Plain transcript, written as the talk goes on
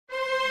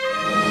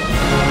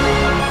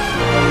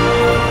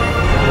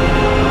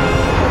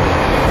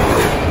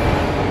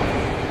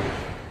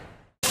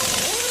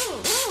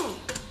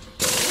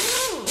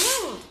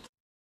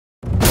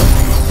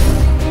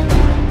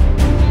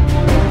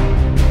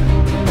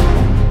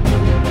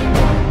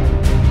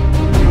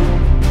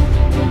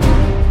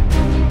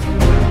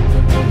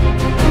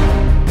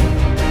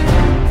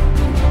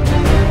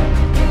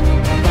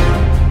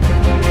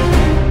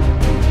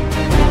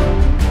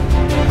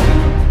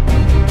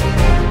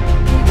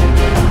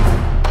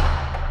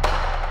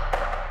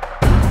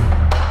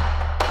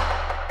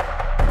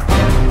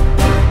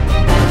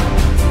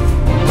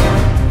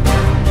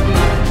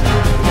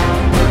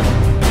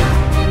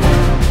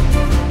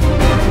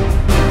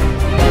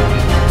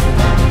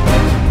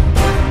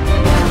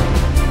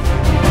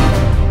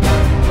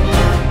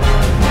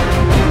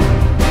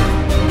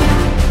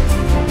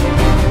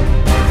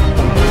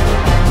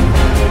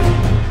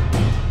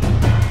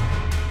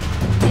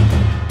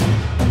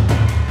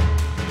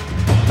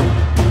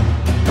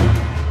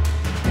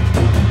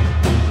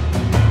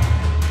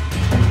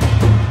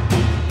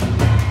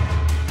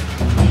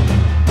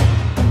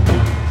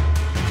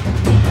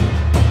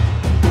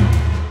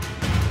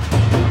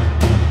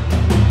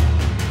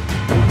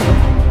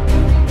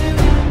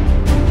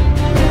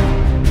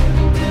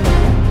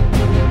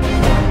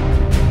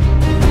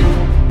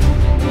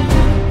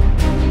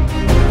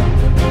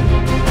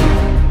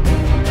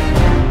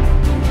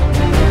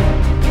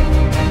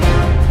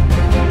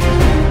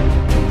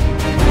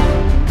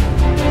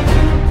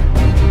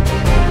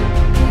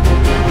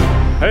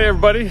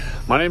everybody,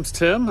 my name's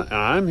Tim and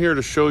I'm here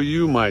to show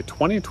you my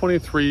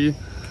 2023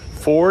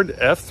 Ford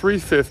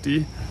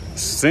F350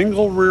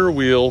 single rear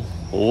wheel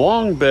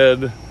long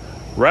bed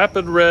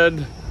rapid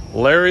red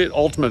Lariat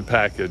Ultimate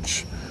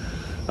package.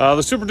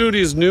 The Super Duty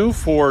is new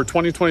for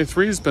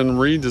 2023. It's been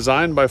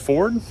redesigned by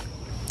Ford.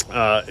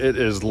 It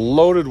is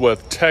loaded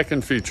with tech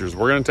and features.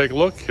 We're going to take a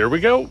look. Here we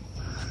go.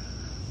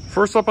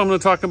 First up, I'm going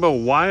to talk about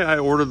why I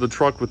ordered the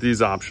truck with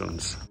these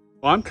options.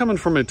 I'm coming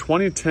from a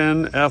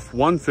 2010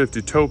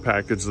 F150 tow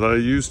package that I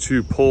use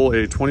to pull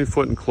a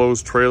 20-foot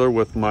enclosed trailer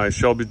with my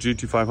Shelby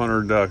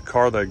GT500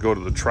 car that I go to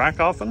the track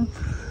often.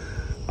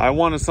 I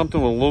wanted something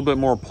with a little bit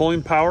more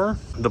pulling power.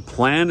 The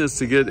plan is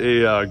to get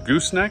a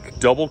Gooseneck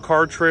double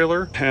car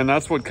trailer, and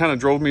that's what kind of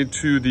drove me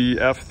to the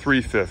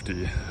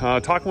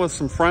F350. Talking with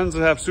some friends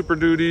that have Super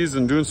Duties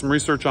and doing some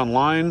research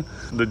online,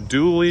 the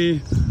dually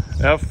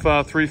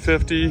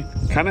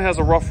F350 kind of has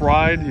a rough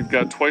ride. You've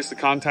got twice the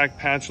contact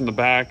patch in the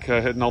back,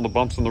 hitting all the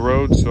bumps in the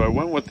road. So I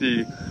went with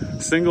the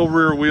single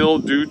rear wheel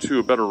due to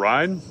a better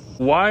ride.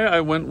 Why I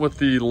went with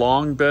the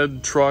long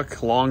bed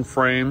truck, long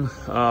frame,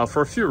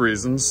 for a few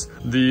reasons.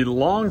 The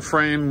long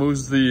frame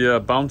moves the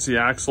bouncy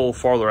axle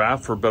farther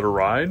aft for a better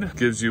ride.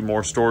 Gives you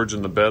more storage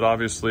in the bed.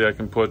 Obviously, I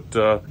can put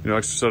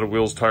extra set of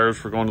wheels, tires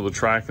for going to the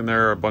track in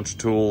there, a bunch of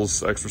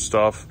tools, extra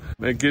stuff.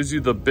 It gives you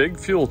the big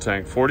fuel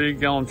tank,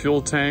 48-gallon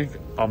fuel tank,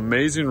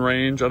 amazing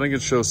range. I think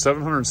it shows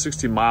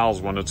 760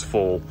 miles when it's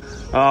full.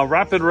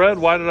 Rapid red,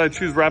 why did I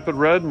choose rapid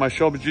red? My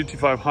Shelby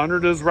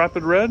GT500 is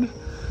rapid red.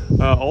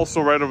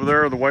 Also right over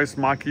there, the Weiss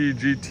Mach-E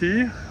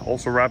GT,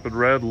 also rapid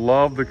red.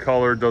 Love the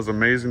color, does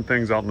amazing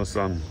things out in the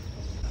sun.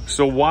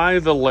 So why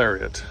the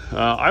Lariat?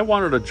 I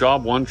wanted a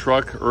job one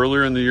truck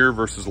earlier in the year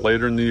versus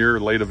later in the year,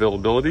 late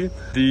availability.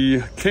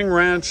 The King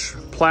Ranch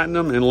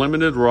Platinum and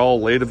Limited were all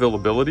late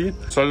availability,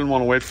 so I didn't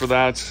want to wait for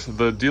that.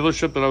 The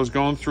dealership that I was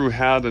going through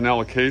had an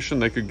allocation.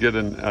 They could get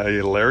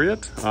a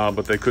Lariat,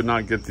 but they could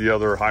not get the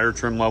other higher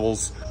trim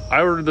levels.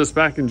 I ordered this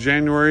back in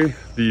January.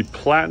 The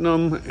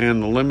Platinum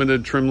and the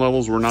Limited trim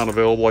levels were not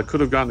available. I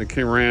could have gotten the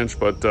King Ranch,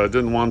 but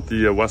didn't want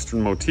the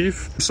Western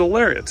motif. So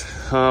Lariat,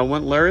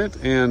 went Lariat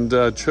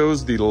and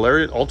chose the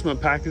Lariat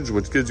Ultimate package,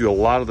 which gives you a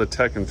lot of the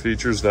tech and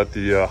features that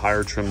the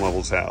higher trim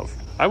levels have.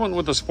 I went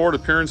with the Sport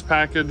Appearance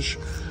package.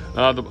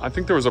 I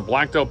think there was a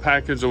blacked out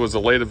package that was a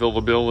late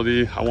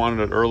availability. I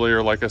wanted it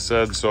earlier, like I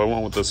said, so I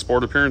went with the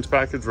Sport Appearance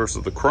package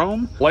versus the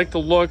Chrome. Like the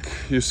look,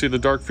 you see the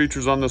dark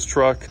features on this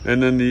truck.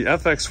 And then the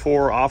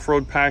FX4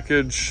 off-road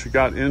package,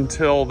 got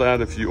intel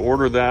that if you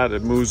order that,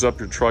 it moves up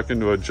your truck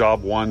into a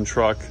job one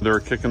truck. They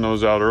were kicking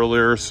those out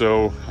earlier,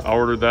 so I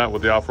ordered that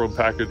with the off-road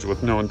package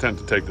with no intent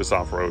to take this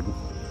off-road.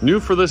 New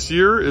for this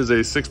year is a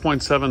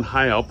 6.7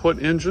 high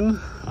output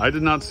engine. I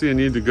did not see a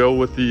need to go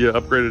with the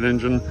upgraded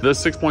engine.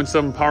 This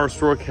 6.7 Power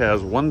Stroke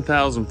has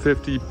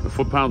 1,050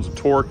 foot-pounds of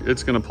torque.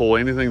 It's gonna pull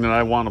anything that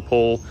I wanna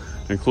pull,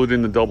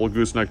 including the double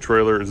gooseneck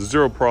trailer. It's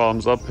zero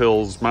problems,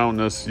 uphills,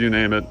 mountainous, you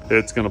name it,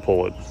 it's gonna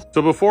pull it.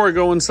 So before I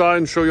go inside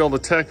and show you all the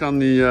tech on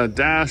the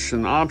dash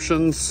and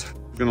options,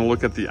 I'm gonna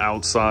look at the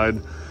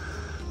outside.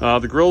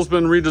 The grill's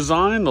been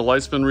redesigned, the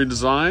light's been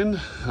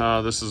redesigned.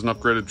 This is an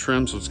upgraded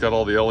trim, so it's got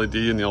all the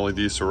LED and the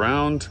LED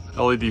surround.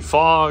 LED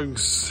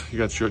fogs, you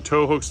got your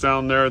tow hooks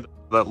down there.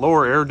 That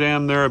lower air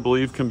dam there, I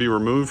believe, can be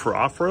removed for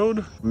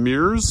off-road.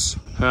 Mirrors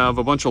have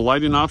a bunch of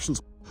lighting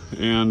options.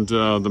 And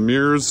the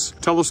mirrors,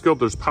 telescope,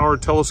 there's power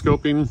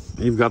telescoping.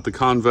 You've got the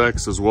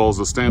convex as well as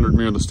the standard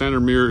mirror. The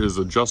standard mirror is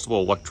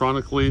adjustable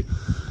electronically,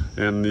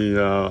 and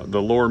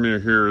the lower mirror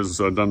here is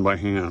done by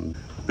hand.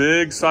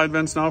 Big side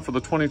vents now for the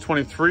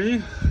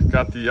 2023.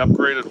 Got the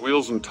upgraded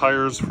wheels and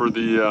tires for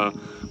the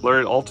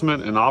Lariat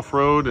Ultimate and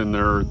off-road, and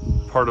they're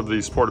part of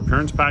the Sport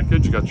Appearance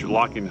package. You got your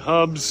locking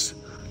hubs.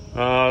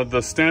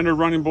 The standard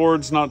running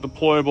boards, not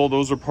deployable.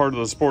 Those are part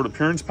of the Sport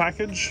Appearance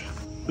package.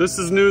 This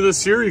is new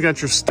this year. You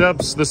got your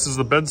steps. This is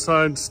the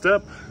bedside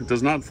step. It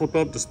does not flip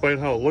up despite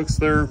how it looks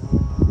there.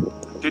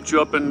 Get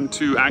you up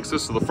into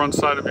access to the front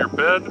side of your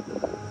bed.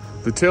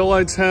 The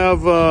taillights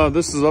have,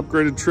 this is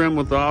upgraded trim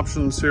with the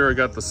options here. I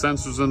got the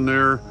sensors in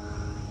there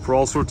for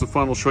all sorts of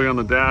fun. We'll show you on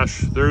the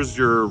dash. There's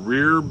your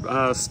rear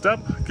step,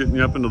 getting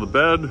you up into the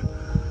bed.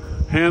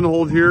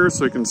 Handhold here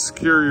so you can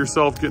secure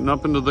yourself getting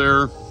up into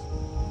there.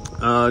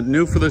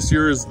 New for this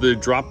year is the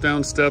drop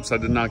down steps. I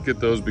did not get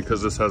those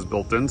because this has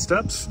built-in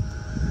steps.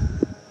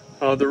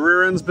 The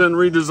rear end's been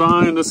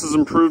redesigned. This is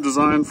improved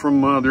design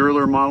from the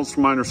earlier models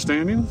from my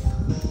understanding.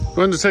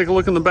 Going to take a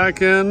look in the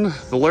back end.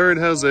 The Lariat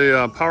has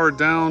a powered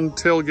down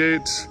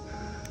tailgate.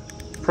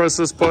 Press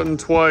this button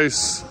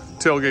twice,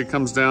 tailgate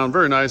comes down.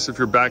 Very nice if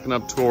you're backing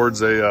up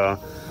towards a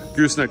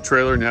gooseneck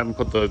trailer and you haven't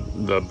put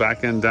the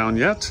back end down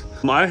yet.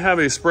 I have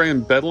a spray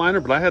and bed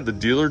liner, but I had the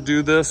dealer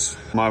do this.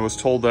 I was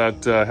told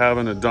that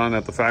having it done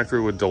at the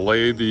factory would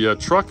delay the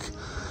truck.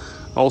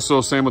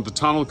 Also, same with the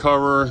tonneau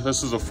cover.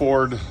 This is a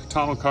Ford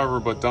tonneau cover,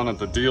 but done at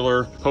the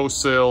dealer.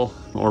 Post-sale,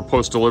 or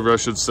post-delivery, I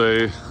should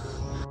say.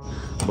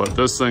 But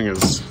this thing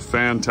is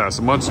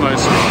fantastic. Much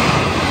nicer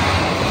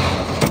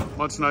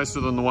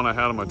than the one I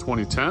had on my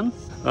 2010.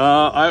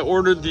 I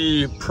ordered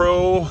the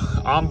Pro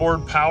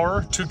onboard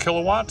power, 2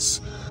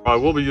 kilowatts. I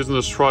will be using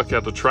this truck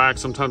at the track.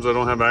 Sometimes I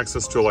don't have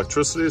access to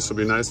electricity, so it'd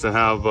be nice to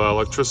have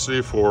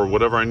electricity for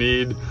whatever I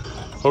need.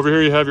 Over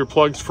here you have your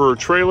plugs for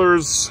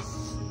trailers.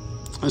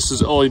 This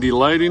is LED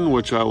lighting,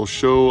 which I will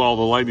show all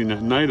the lighting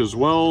at night as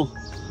well.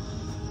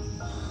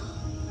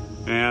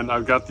 And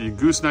I've got the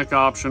gooseneck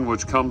option,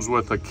 which comes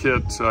with a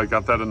kit. I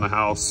got that in the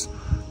house,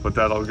 but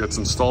that all gets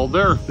installed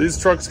there. These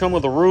trucks come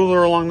with a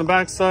ruler along the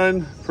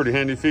backside. Pretty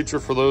handy feature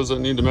for those that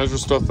need to measure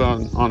stuff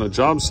on a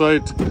job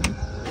site.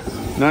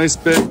 Nice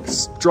big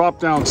drop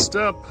down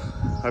step.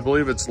 I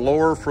believe it's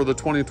lower for the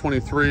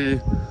 2023.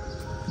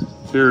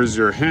 Here's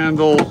your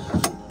handle.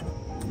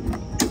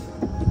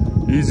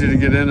 Easy to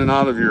get in and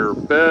out of your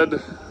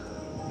bed.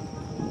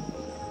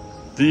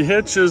 The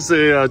hitch is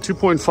a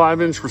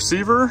 2.5-inch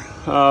receiver.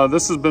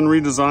 This has been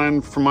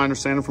redesigned, from my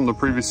understanding, from the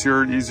previous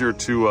year, easier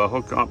to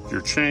hook up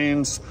your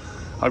chains.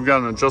 I've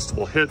got an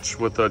adjustable hitch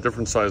with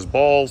different size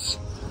balls.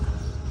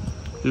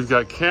 You've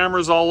got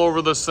cameras all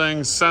over this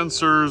thing,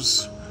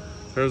 sensors.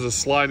 There's a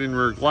sliding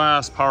rear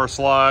glass, power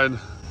slide.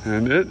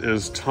 And it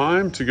is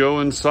time to go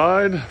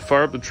inside,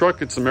 fire up the truck,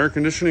 get some air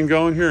conditioning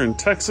going here in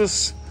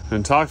Texas,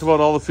 and talk about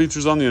all the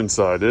features on the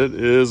inside. It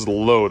is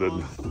loaded.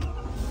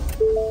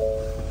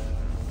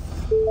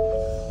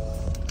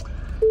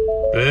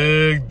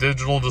 Big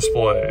digital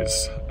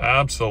displays,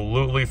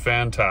 absolutely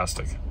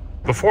fantastic.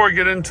 Before I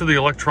get into the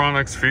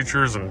electronics,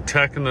 features, and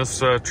tech in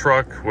this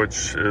truck,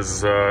 which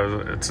is,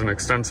 it's an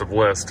extensive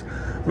list,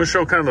 I'm gonna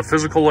show kind of the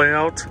physical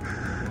layout.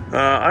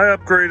 I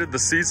upgraded the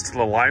seats to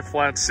the lie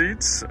flat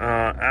seats.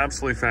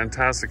 Absolutely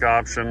fantastic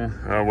option,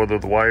 whether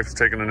the wife's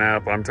taking a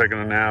nap, I'm taking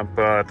a nap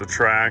at the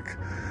track.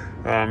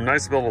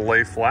 Nice to be able to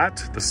lay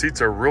flat. The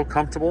seats are real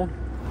comfortable.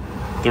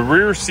 The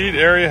rear seat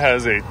area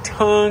has a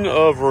ton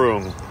of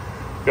room.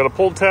 Got a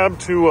pull tab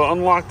to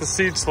unlock the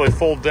seats so they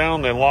fold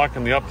down, they lock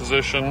in the up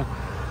position.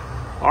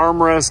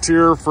 Armrest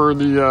here for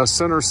the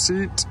center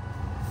seat.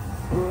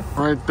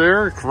 Right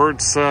there, it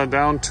converts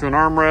down to an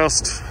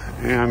armrest,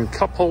 and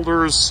cup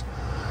holders.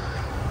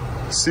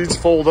 Seats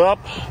fold up.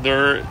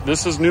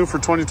 This is new for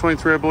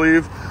 2023, I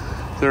believe.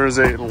 There is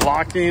a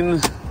locking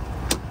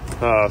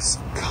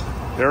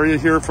area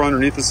here for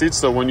underneath the seats,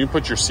 so when you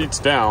put your seats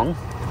down,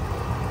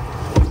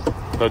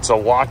 that's a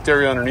locked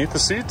area underneath the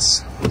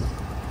seats.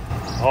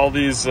 All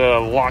these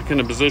lock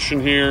into position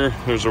here.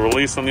 There's a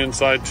release on the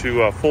inside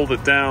to fold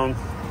it down.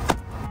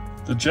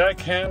 The jack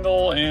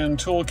handle and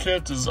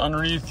toolkit is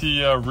underneath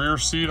the rear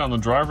seat on the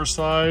driver's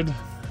side,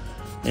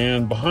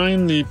 and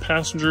behind the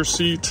passenger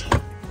seat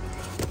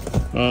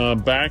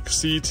back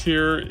seat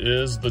here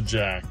is the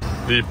jack.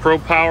 The Pro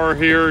Power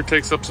here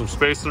takes up some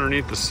space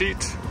underneath the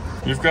seat.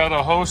 You've got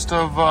a host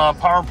of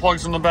power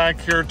plugs in the back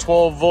here,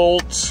 12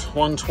 volt,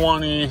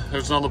 120.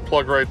 There's another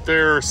plug right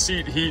there.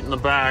 Seat heat in the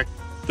back.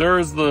 There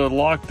is the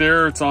lock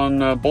there. It's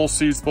on both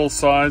seats, both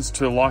sides,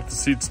 to lock the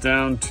seats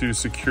down to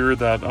secure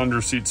that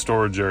under seat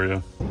storage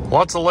area.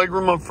 Lots of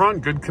legroom up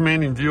front, good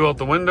commanding view out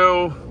the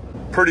window.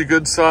 Pretty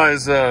good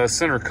size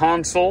center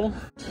console.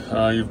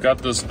 You've got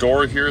this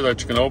door here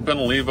that you can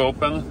open, leave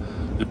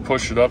open. You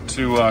push it up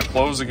to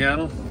close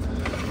again.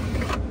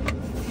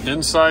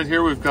 Inside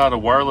here, we've got a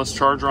wireless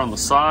charger on the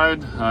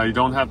side. You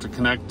don't have to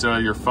connect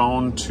your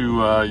phone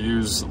to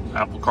use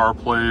Apple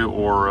CarPlay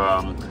or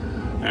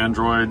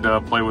Android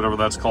Play, whatever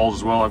that's called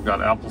as well. I've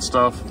got Apple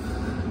stuff.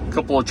 A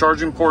couple of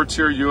charging ports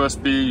here,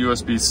 USB,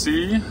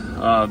 USB-C.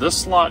 This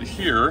slot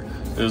here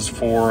is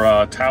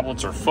for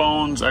tablets or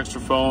phones,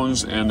 extra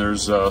phones, and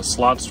there's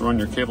slots to run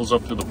your cables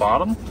up to the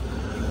bottom.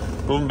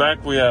 Moving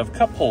back, we have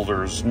cup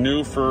holders.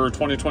 New for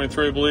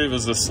 2023, I believe,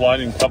 is this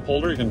sliding cup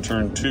holder. You can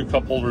turn 2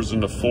 cup holders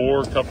into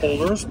 4 cup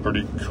holders.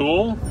 Pretty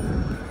cool.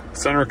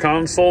 Center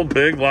console,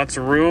 big, lots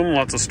of room,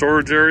 lots of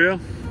storage area.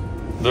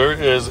 There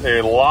is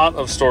a lot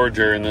of storage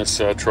area in this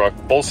truck.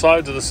 Both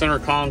sides of the center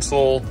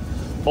console,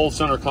 whole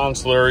center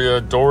console area.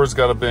 Door's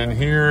got a bin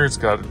here. It's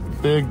got a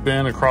big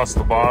bin across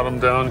the bottom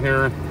down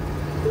here.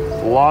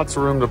 Lots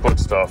of room to put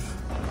stuff.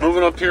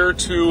 Moving up here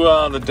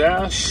to the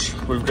dash,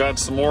 we've got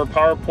some more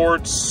power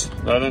ports.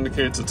 That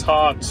indicates it's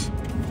hot.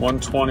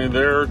 120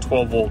 there,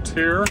 12 volt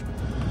here.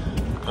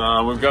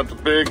 We've got the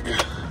big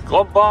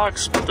glove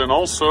box, but then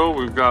also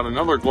we've got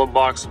another glove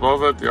box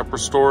above it, the upper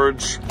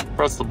storage.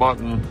 Press the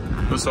button,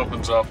 this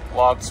opens up.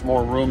 Lots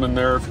more room in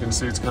there. If you can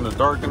see, it's kind of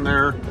dark in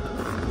there.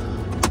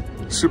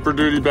 Super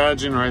Duty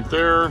badging right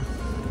there.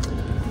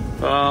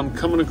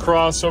 Coming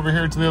across over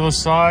here to the other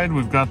side,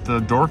 we've got the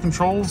door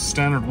controls,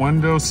 standard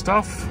window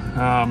stuff,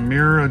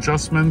 mirror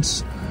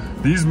adjustments.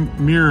 These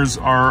mirrors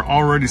are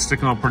already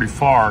sticking out pretty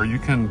far. You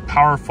can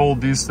power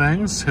fold these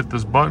things, hit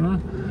this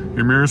button,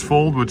 your mirrors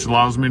fold, which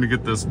allows me to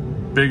get this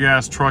big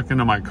ass truck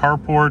into my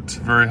carport.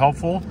 Very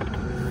helpful.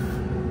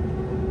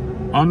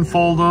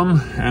 Unfold them,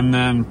 and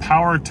then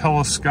power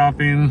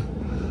telescoping.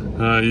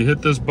 You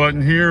hit this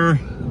button here,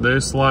 they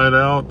slide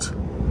out.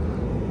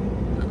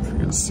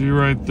 See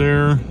right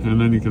there, and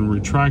then you can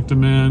retract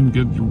them in,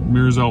 get your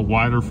mirrors out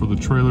wider for the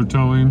trailer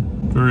towing.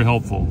 Very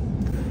helpful.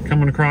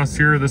 Coming across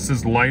here, this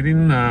is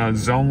lighting,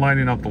 zone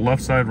lighting out the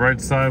left side,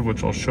 right side,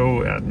 which I'll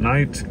show at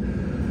night.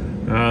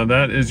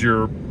 That is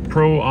your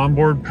Pro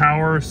onboard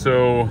power.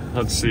 So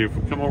let's see, if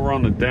we come over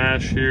on the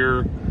dash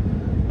here,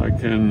 I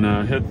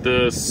can hit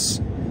this.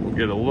 We'll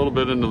get a little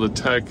bit into the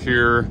tech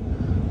here.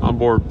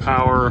 Onboard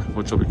power,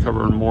 which I'll be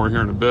covering more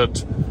here in a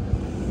bit.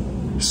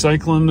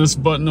 Cycling this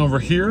button over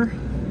here.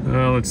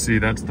 Let's see,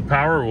 that's the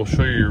power. We'll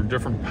show you your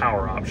different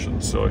power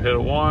options. So hit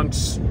it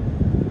once.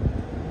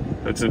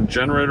 It's in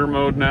generator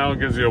mode now. It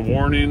gives you a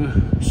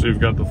warning. So you've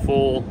got the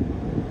full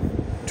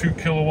 2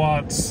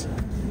 kilowatts.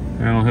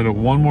 And I'll hit it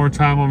one more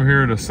time over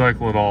here to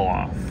cycle it all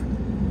off.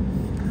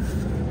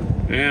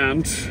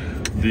 And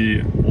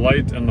the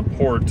light and the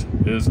port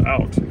is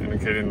out,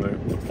 indicating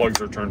the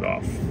plugs are turned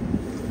off.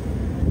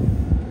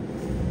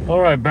 All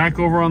right, back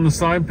over on the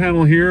side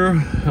panel here,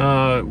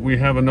 we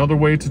have another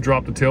way to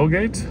drop the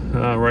tailgate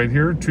right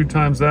here. 2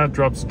 times that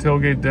drops the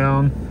tailgate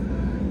down.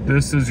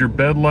 This is your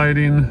bed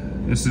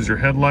lighting. This is your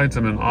headlights.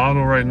 I'm in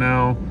auto right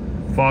now.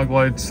 Fog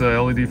lights,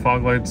 LED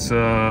fog lights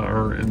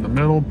are in the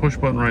middle. Push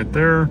button right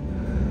there.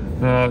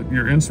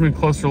 Your instrument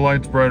cluster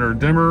lights, brighter or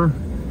dimmer.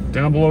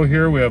 Down below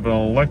here, we have an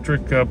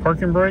electric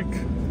parking brake.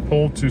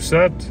 Pull to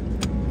set.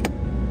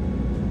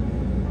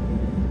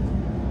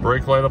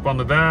 Brake light up on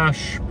the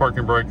dash,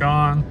 parking brake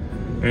on.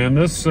 And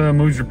this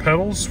moves your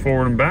pedals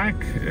forward and back,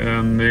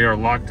 and they are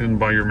locked in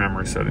by your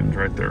memory settings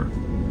right there.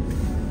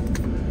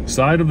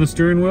 Side of the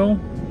steering wheel,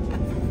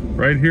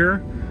 right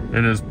here,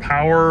 and is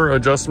power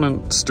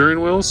adjustment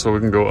steering wheel, so we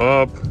can go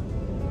up,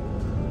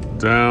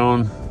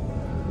 down,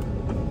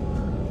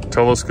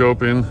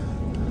 telescoping,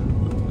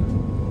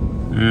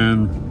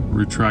 and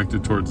retract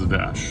it towards the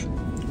dash.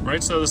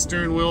 Right side of the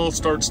steering wheel,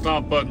 start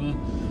stop button,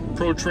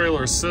 Pro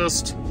Trailer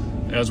Assist,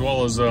 as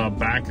well as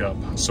backup.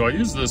 So I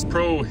use this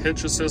Pro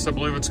Hitch Assist, I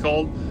believe it's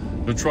called.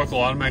 The truck will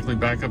automatically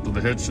back up to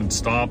the hitch and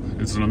stop.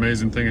 It's an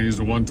amazing thing. I used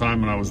it one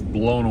time and I was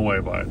blown away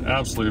by it.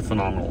 Absolutely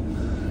phenomenal.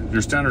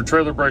 Your standard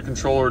trailer brake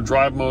controller,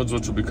 drive modes,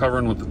 which we'll be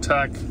covering with the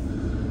tech.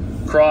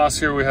 Across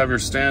here we have your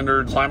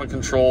standard climate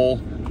control.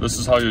 This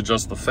is how you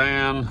adjust the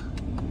fan.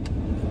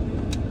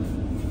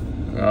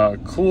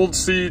 Cooled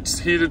seats,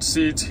 heated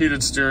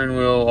steering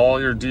wheel, all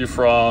your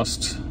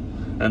defrost,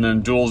 and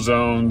then dual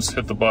zones.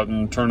 Hit the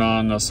button, turn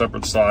on a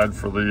separate side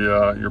for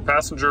the your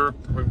passenger.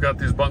 We've got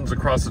these buttons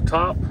across the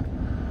top.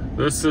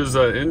 This is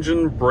an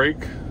engine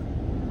brake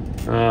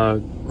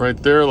right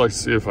there. Let's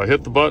see if I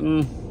hit the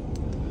button.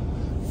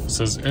 It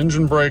says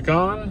engine brake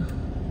on.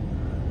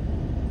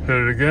 Hit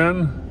it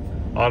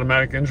again.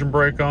 Automatic engine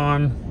brake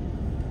on.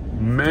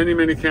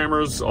 Many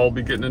cameras. I'll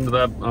be getting into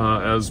that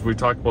as we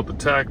talk about the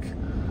tech.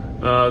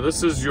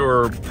 This is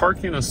your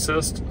parking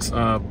assist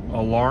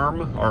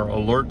alarm or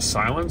alert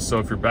silence. So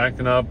if you're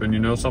backing up and you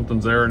know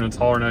something's there and it's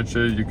hollering at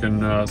you, you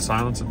can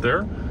silence it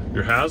there.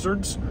 Your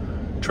hazards,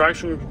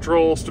 traction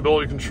control,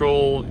 stability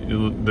control,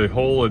 the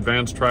whole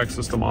advanced track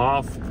system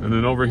off. And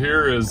then over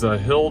here is a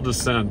hill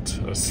descent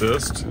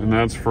assist, and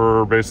that's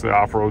for basically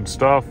off-road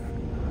stuff.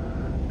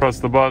 Press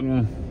the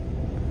button.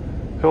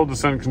 Hill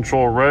descent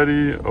control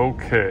ready,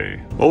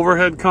 okay.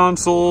 Overhead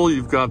console,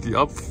 you've got the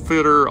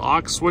upfitter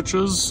aux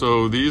switches.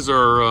 So these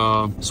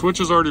are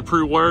switches already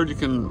pre-wired. You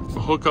can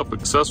hook up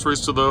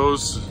accessories to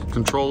those,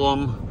 control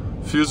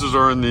them. Fuses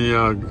are in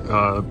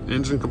the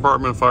engine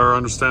compartment if I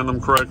understand them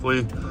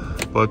correctly.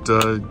 But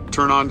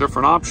turn on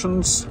different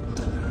options.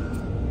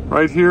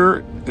 Right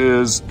here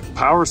is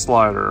power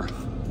slider.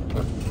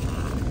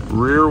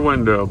 Rear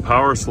window,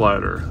 power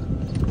slider.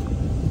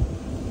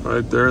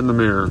 Right there in the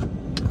mirror.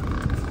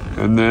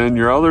 And then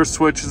your other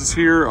switches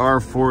here are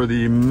for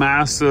the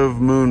massive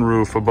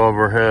moonroof above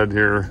our head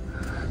here.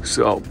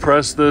 So I'll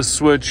press this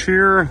switch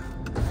here.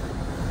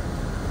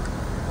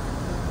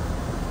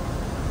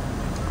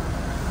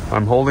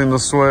 I'm holding the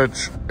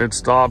switch. It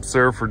stops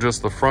there for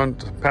just the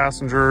front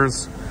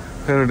passengers.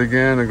 Hit it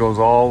again, it goes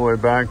all the way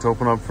back to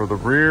open up for the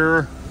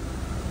rear.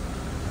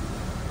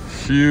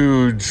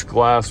 Huge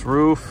glass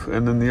roof.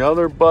 And then the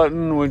other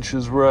button, which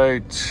is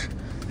right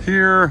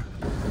here,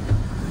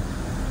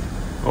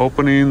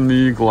 opening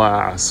the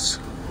glass.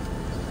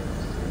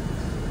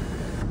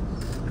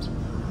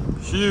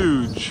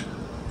 Huge.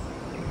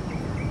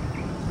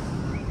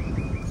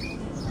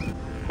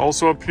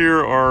 Also up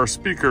here are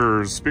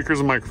speakers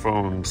and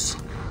microphones.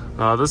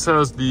 This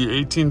has the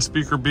 18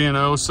 speaker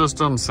B&O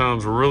system.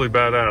 Sounds really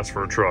badass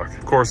for a truck.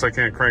 Of course, I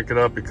can't crank it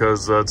up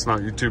because it's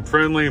not YouTube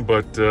friendly,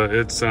 but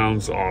it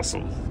sounds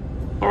awesome.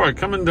 All right,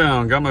 coming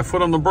down, got my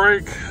foot on the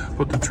brake,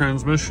 put the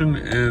transmission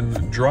in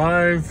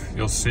drive.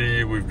 You'll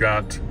see we've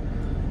got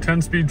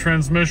 10-speed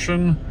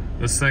transmission.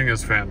 This thing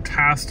is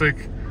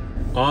fantastic.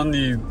 On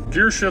the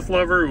gear shift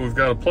lever, we've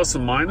got a plus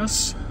and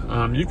minus.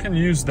 You can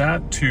use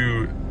that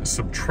to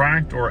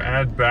subtract or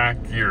add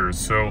back gears.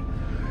 So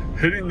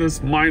hitting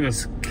this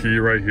minus key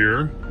right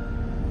here,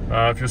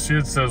 if you see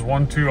it says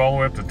 1, 2, all the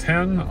way up to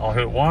 10, I'll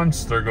hit it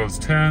once, there goes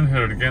 10,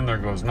 hit it again, there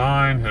goes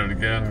 9, hit it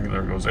again,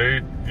 there goes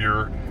 8.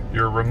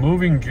 You're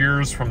removing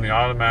gears from the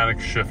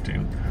automatic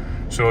shifting.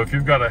 So if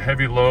you've got a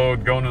heavy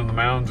load going in the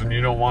mountains and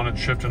you don't want it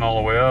shifting all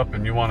the way up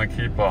and you want to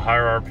keep a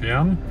higher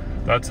RPM,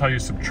 that's how you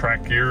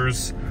subtract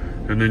gears.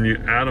 And then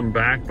you add them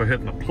back by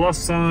hitting the plus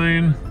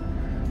sign.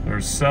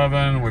 There's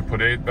 7, we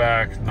put 8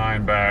 back,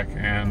 9 back,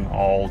 and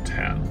all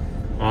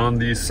 10. On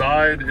the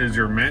side is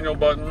your manual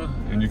button,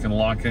 and you can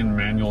lock in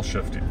manual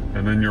shifting.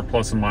 And then your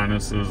plus and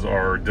minuses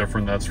are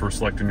different. That's for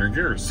selecting your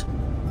gears.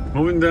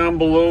 Moving down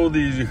below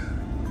the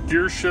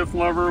gear shift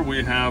lever,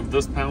 we have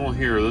this panel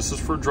here. This is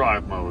for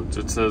drive modes.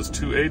 It says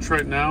 2H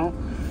right now.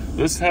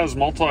 This has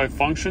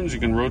multi-functions. You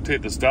can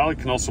rotate this dial. You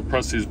can also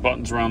press these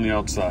buttons around the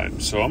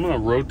outside. So I'm gonna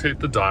rotate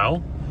the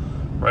dial.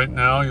 Right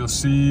now you'll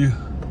see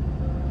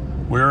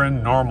we're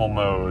in normal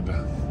mode.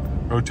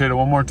 Rotate it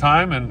one more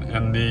time,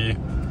 and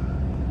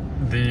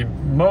the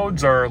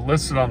modes are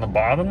listed on the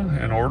bottom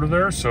in order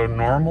there. So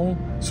normal,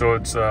 so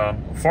it's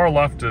far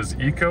left is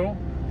eco,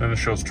 then it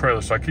shows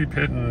trailer. So I keep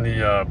hitting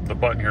the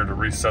button here to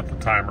reset the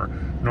timer.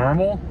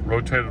 Normal,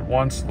 rotate it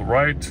once to the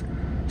right,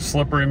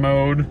 slippery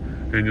mode,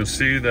 and you'll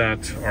see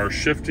that our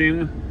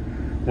shifting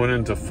went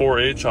into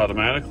 4H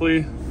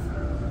automatically.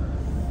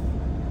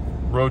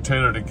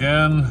 Rotate it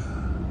again,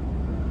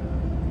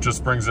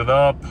 just brings it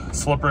up.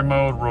 Slippery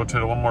mode,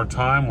 rotate it one more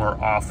time, we're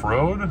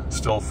off-road,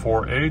 still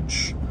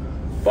 4H.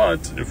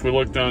 But if we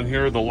look down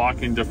here, the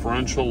locking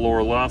differential,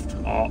 lower left,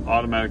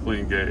 automatically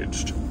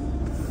engaged.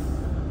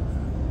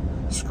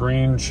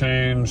 Screen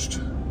changed.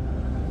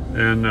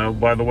 And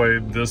by the way,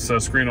 this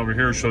screen over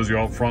here shows you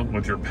out front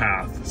with your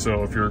path.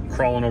 So if you're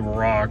crawling over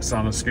rocks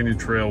on a skinny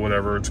trail,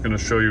 whatever, it's gonna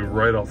show you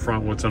right out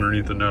front what's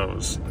underneath the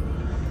nose.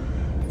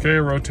 Okay,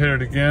 rotate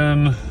it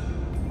again,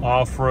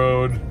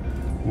 off-road.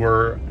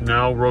 We're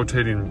now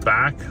rotating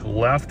back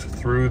left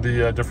through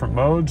the different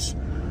modes,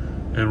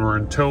 and we're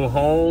in tow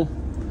haul.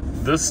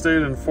 This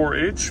stayed in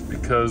 4H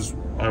because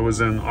I was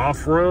in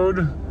off-road.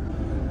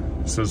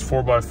 It says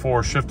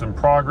 4x4 shift in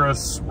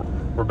progress.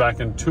 We're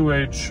back in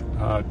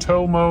 2H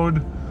tow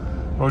mode.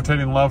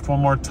 Rotating left one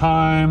more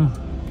time.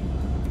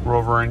 We're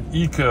over in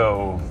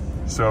eco,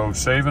 so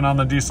saving on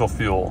the diesel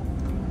fuel.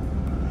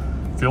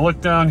 If you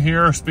look down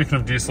here, speaking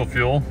of diesel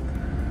fuel,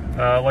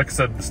 like I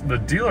said, the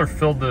dealer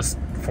filled this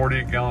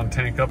 48-gallon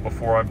tank up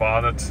before I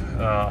bought it.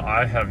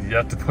 I have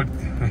yet to put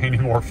any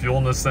more fuel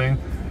in this thing.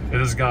 It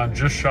has gone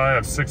just shy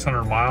of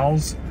 600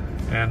 miles,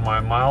 and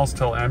my miles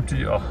till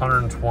empty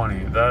 120.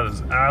 That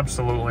is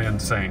absolutely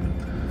insane.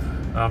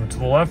 To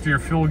the left of your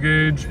fuel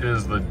gauge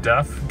is the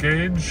DEF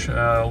gauge,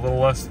 a little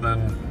less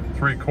than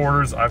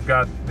 3/4. I've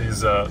got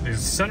these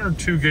center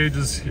 2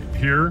 gauges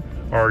here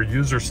are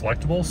user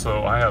selectable,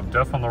 so I have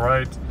DEF on the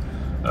right,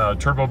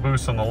 turbo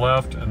boost on the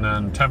left, and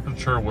then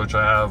temperature, which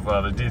I have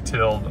the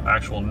detailed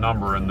actual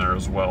number in there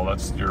as well.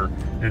 That's your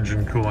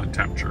engine coolant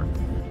temperature.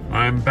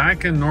 I'm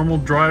back in normal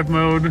drive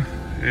mode,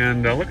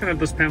 and looking at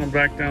this panel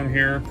back down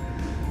here,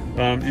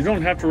 you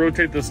don't have to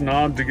rotate this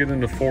knob to get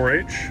into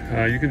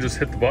 4H. You can just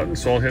hit the button.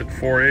 So I'll hit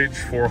 4H,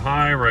 4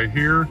 high right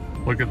here.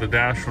 Look at the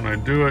dash when I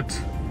do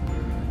it.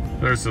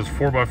 There's this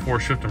 4x4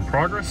 shift in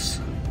progress.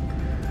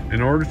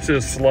 In order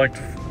to select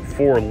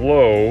 4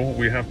 low,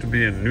 we have to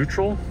be in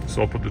neutral.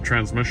 So I'll put the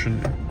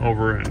transmission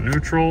over in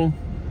neutral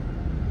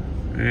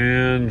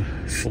and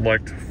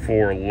select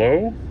 4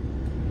 low.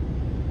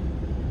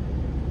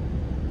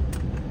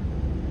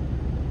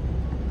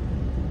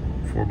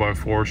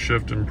 4x4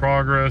 shift in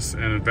progress,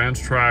 and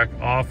advanced track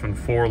off and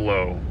 4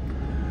 low.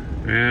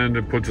 And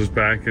it puts us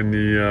back in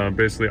the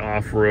basically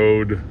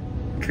off-road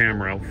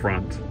camera out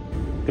front.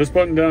 This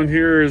button down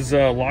here is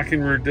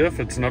locking rear diff.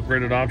 It's an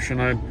upgraded option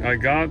I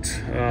got.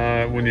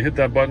 When you hit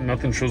that button,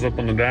 nothing shows up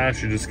on the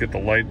dash. You just get the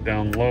light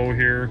down low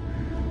here,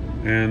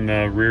 and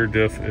rear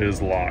diff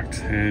is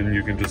locked, and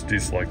you can just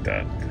deselect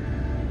that.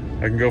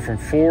 I can go from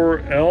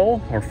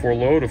 4L or 4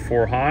 low to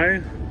 4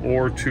 high,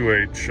 or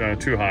 2H,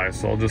 2 high.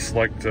 So I'll just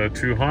select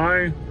 2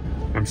 high.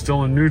 I'm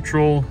still in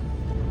neutral,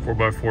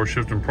 4x4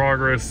 shift in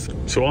progress.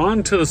 So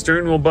on to the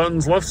steering wheel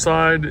buttons. Left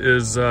side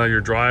is your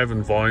drive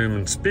and volume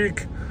and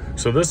speak.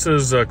 So this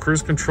is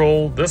cruise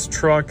control. This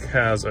truck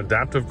has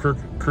adaptive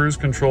cruise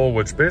control,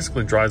 which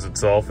basically drives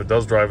itself. It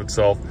does drive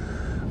itself.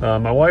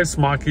 My wife's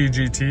Mach-E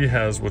GT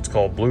has what's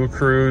called Blue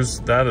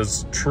Cruise. That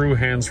is true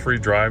hands-free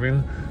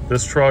driving.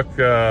 This truck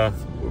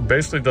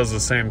basically does the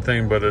same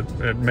thing, but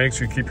it makes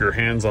you keep your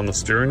hands on the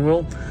steering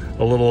wheel.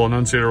 A little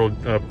annunciator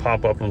will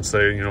pop up and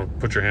say, you know,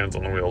 put your hands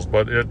on the wheels,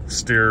 but it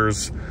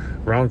steers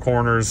around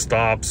corners,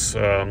 stops.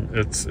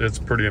 It's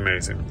pretty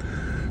amazing.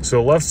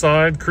 So left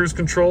side, cruise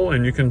control,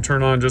 and you can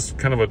turn on just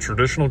kind of a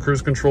traditional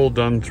cruise control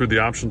done through the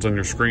options on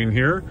your screen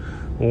here,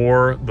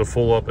 or the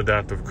full up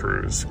adaptive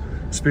cruise.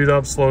 Speed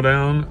up, slow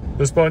down.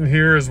 This button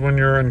here is when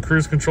you're in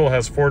cruise control,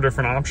 has 4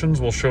 different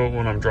options. We'll show it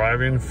when I'm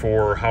driving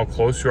for how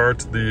close you are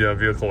to the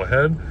vehicle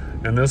ahead.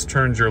 And this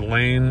turns your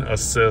lane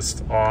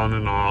assist on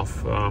and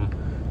off.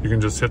 You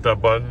can just hit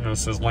that button. It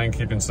says lane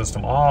keeping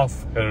system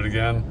off. Hit it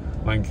again,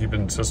 lane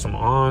keeping system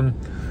on.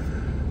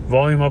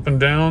 Volume up and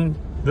down.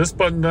 This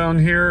button down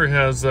here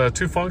has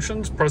 2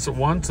 functions. Press it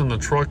once and the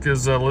truck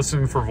is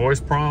listening for voice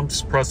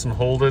prompts. Press and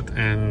hold it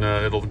and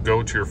it'll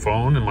go to your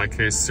phone, in my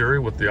case Siri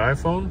with the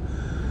iPhone.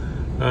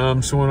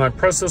 So when I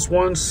press this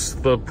once,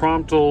 the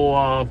prompt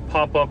will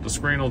pop up, the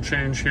screen will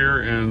change here,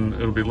 and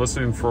it'll be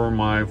listening for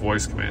my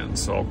voice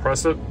commands. So I'll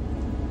press it.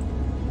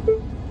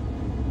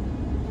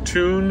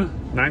 Tune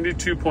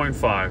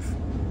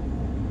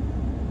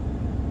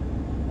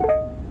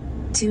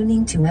 92.5.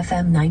 Tuning to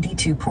FM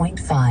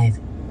 92.5.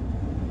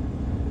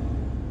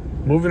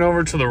 Moving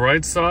over to the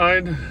right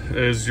side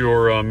is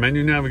your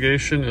menu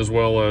navigation, as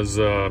well as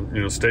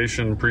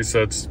station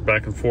presets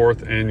back and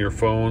forth, and your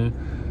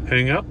phone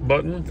hang up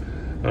button.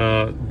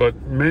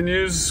 But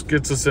menus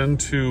gets us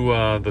into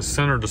the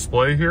center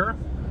display here,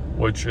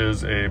 which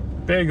is a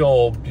big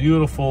old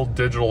beautiful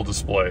digital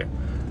display.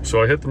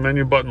 So I hit the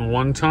menu button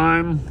one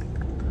time,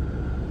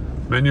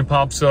 menu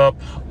pops up.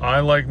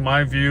 I like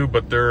my view,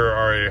 but there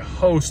are a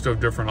host of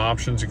different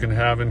options you can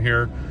have in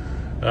here.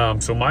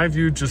 So my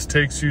view just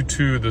takes you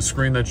to the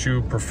screen that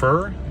you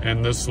prefer,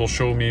 and this will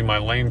show me my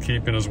lane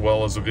keeping as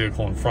well as the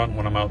vehicle in front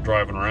when I'm out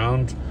driving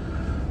around.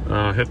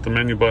 Hit the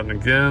menu button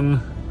again.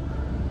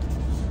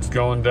 It's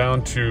going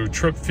down to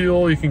trip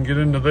fuel. You can get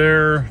into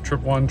there.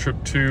 Trip 1, trip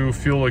 2,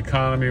 fuel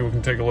economy. We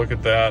can take a look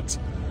at that.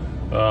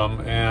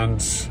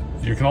 And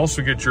you can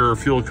also get your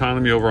fuel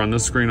economy over on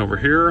this screen over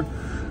here.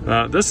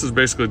 This is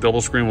basically double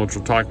screen, which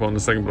we'll talk about in a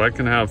second, but I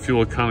can have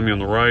fuel economy on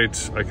the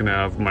right. I can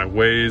have my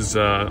Waze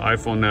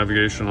iPhone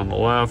navigation on the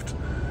left,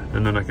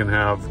 and then I can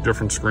have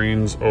different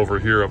screens over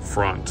here up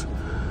front.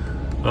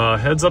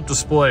 Heads up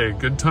display,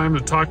 good time to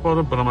talk about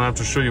it, but I'm gonna have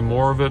to show you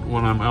more of it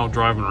when I'm out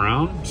driving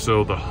around.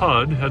 So the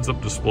HUD heads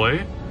up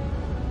display,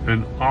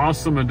 an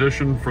awesome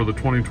addition for the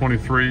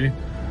 2023.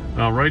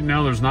 Right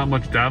now there's not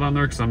much data on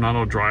there because I'm not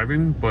out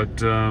driving, but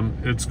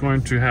it's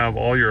going to have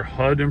all your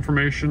HUD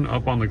information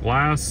up on the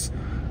glass.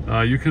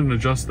 You can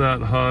adjust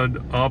that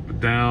HUD up,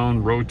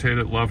 down, rotate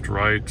it left,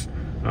 right.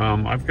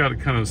 I've got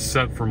it kind of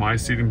set for my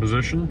seating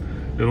position.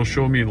 It'll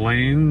show me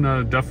lane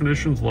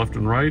definitions left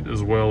and right,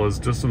 as well as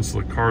distance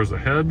to the cars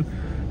ahead.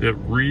 It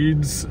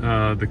reads,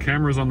 the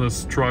cameras on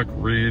this truck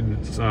read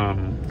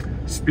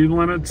speed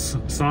limits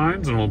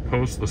signs, and we'll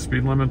post the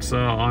speed limits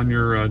on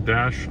your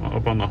dash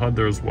up on the HUD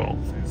there as well.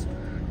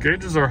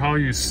 Gauges are how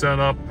you set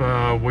up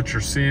what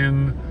you're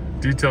seeing,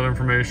 detailed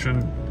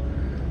information.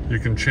 You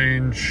can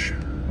change,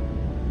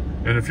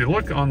 and if you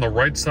look on the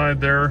right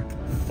side there,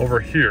 over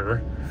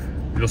here,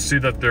 you'll see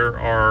that there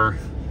are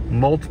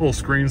multiple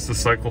screens to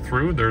cycle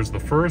through. There's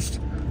the first,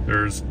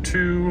 there's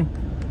 2,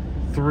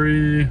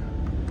 3,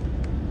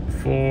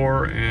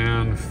 4,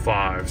 and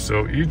 5.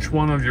 So each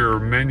one of your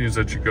menus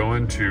that you go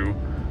into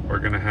are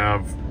going to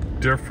have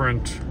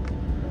different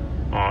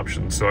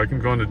options. So I can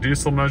go into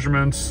diesel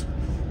measurements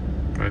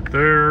right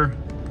there.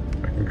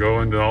 I can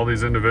go into all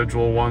these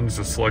individual ones,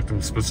 just select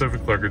them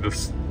specifically. I could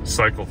just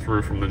cycle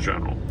through from the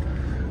general.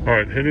 All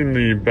right, hitting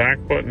the back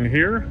button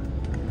here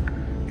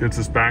gets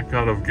us back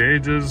out of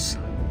gauges.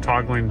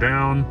 Toggling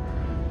down,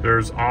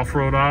 there's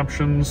off-road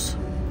options,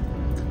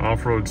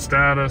 off-road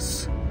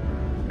status,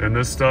 and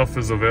this stuff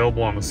is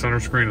available on the center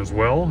screen as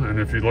well. And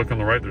if you look on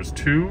the right, there's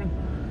 2,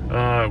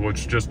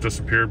 which just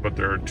disappeared, but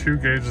there are 2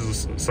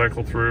 gauges to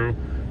cycle through.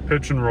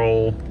 Pitch and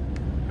roll,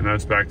 and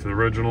that's back to the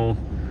original.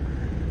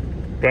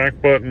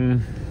 Back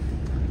button,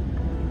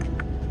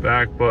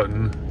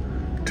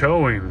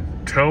 towing.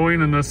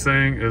 Towing in this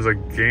thing is a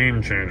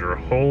game changer.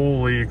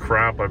 Holy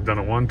crap, I've done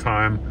it one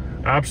time.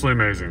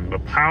 Absolutely amazing. The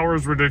power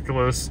is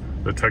ridiculous.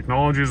 The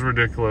technology is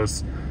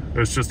ridiculous.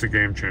 It's just a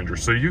game changer.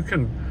 So you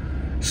can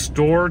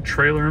store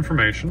trailer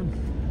information.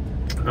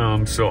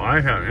 So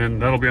I have,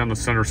 and that'll be on the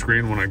center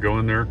screen when I go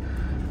in there.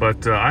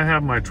 But I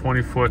have my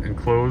 20-foot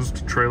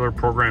enclosed trailer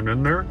programmed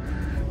in there.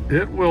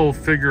 It will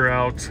figure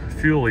out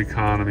fuel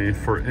economy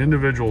for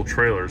individual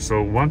trailers.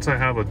 So once I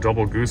have a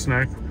double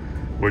gooseneck,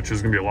 which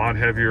is gonna be a lot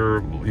heavier,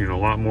 a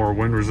lot more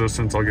wind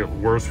resistance, I'll get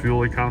worse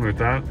fuel economy with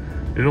that.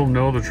 It'll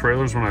know the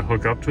trailers when I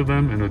hook up to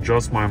them and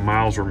adjust my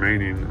miles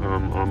remaining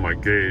on my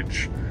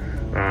gauge,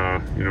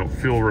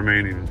 fuel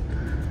remaining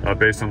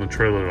based on the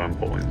trailer that I'm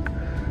pulling.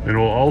 And it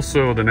will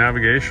also, the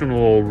navigation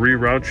will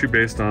reroute you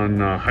based on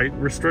height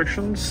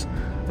restrictions,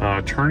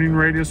 turning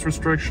radius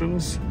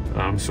restrictions.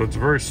 So it's a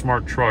very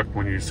smart truck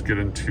when you get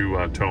into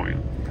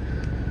towing.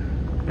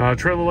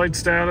 Trailer light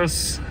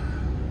status.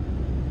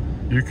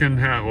 You can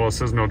have, well, it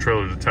says no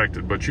trailer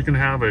detected, but you can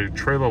have a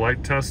trailer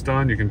light test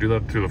done. You can do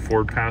that through the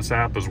Ford Pass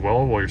app as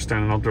well while you're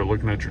standing out there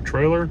looking at your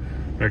trailer,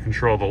 making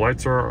sure all the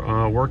lights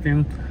are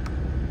working.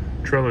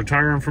 Trailer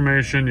tire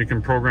information, you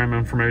can program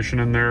information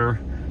in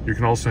there. You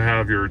can also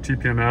have your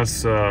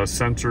TPMS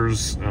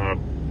sensors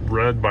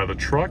read by the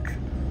truck.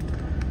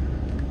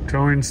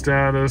 Towing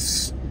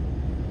status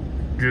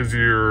gives you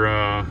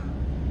your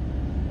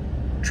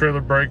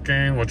trailer brake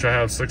gain, which I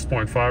have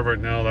 6.5 right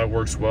now. That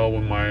works well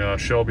when my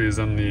Shelby is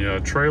in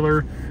the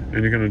trailer,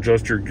 and you can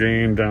adjust your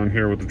gain down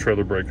here with the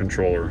trailer brake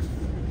controller.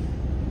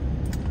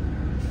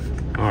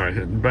 All right,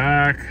 hitting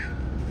back,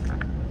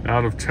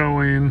 out of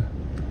towing,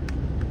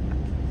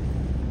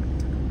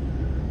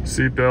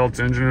 seat belts,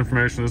 engine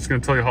information. This is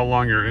going to tell you how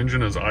long your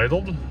engine is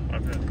idled.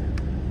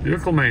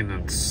 Vehicle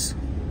maintenance,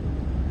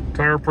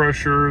 tire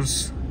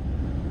pressures,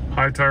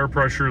 high tire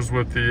pressures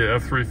with the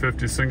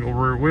F350 single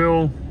rear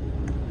wheel.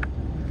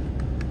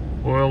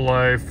 Oil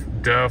life,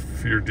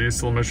 DEF, your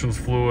diesel emissions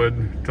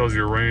fluid, tells you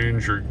your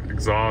range, your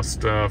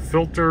exhaust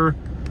filter,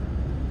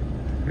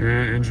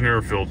 And engine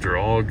air filter,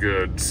 all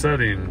good.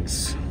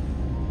 Settings.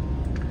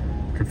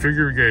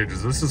 Configure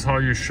gauges. This is how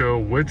you show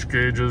which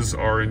gauges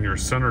are in your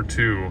center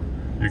two.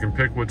 You can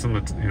pick what's in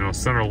the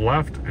center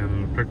left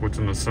and pick what's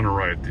in the center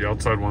right. The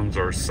outside ones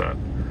are set.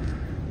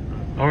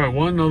 All right,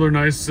 one other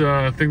nice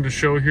thing to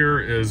show here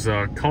is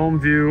calm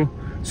view.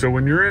 So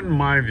when you're in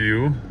my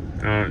view,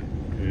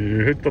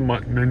 you hit the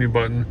menu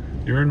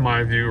button, you're in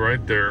my view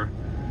right there.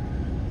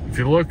 If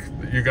you look,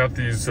 you got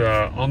these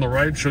on the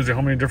right, shows you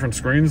how many different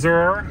screens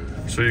there are.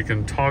 So you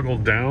can toggle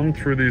down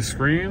through these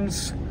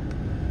screens.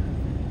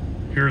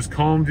 Here's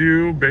calm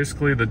view,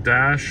 basically the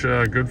dash,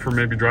 good for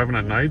maybe driving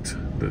at night.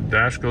 The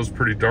dash goes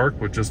pretty dark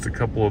with just a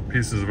couple of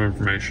pieces of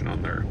information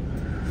on there.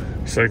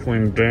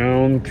 Cycling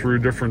down through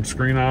different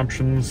screen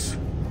options.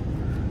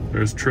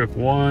 There's trip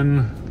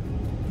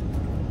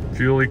 1,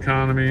 fuel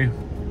economy,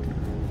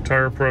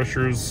 tire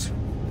pressures,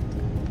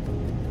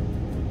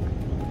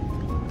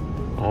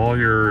 all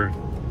your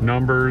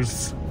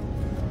numbers,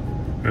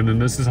 and then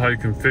this is how you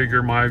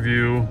configure my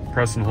view.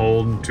 Press and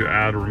hold to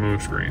add or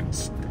remove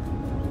screens.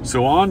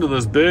 So on to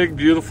this big,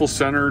 beautiful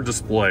center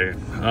display.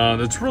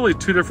 It's really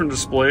two different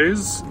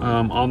displays.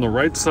 On the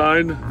right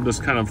side, this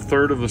kind of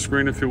third of the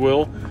screen, if you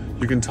will,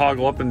 you can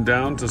toggle up and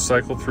down to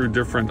cycle through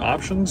different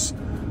options.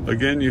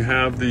 Again, you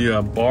have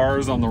the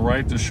bars on the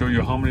right to show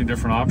you how many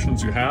different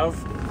options you have.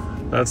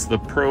 That's the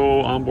Pro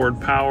onboard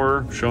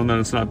power, showing that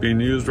it's not being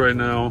used right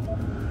now.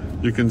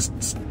 You can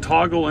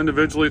toggle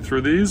individually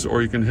through these,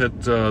 or you can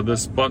hit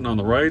this button on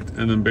the right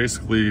and then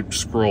basically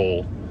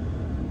scroll.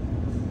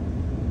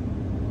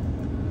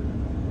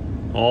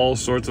 All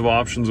sorts of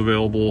options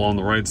available on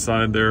the right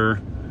side there.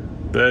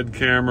 Bed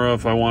camera,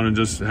 if I want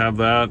to just have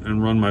that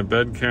and run my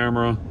bed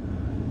camera,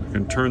 I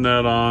can turn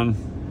that on,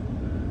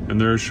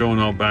 and they're showing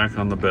out back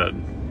on the bed.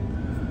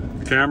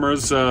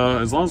 Cameras,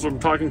 as long as I'm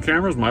talking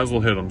cameras, might as well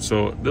hit them.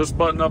 So this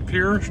button up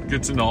here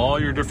gets into all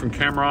your different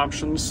camera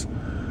options.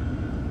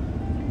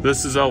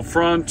 This is out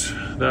front,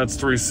 that's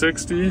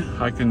 360.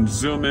 I can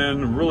zoom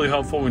in, really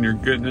helpful when you're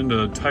getting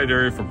into a tight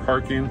area for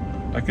parking.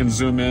 I can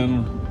zoom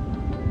in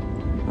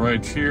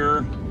right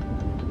here,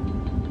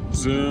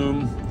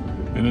 zoom,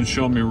 and then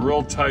show me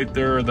real tight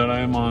there that I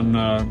am on,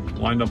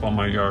 lined up on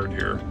my yard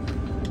here.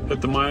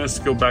 Hit the minus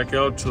to go back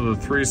out to the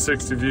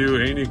 360 view.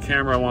 Any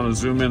camera I want to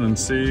zoom in and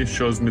see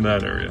shows me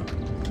that area.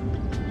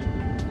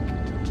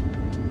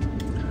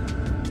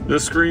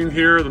 This screen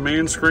here, the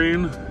main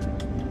screen,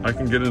 I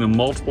can get into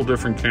multiple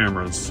different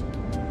cameras.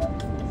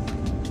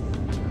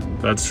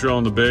 That's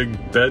showing the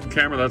big bed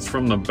camera. That's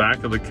from the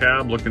back of the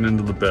cab looking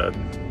into the bed.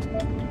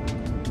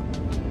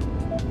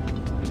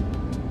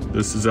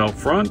 This is out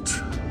front.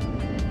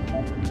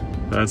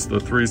 That's the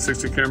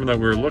 360 camera that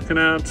we were looking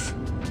at.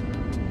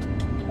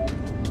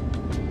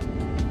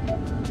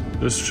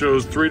 This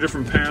shows 3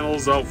 different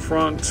panels out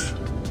front.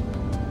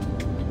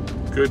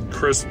 Good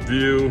crisp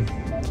view.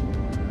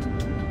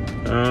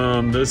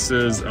 This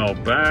is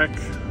out back.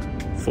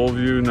 Full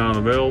view not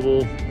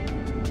available.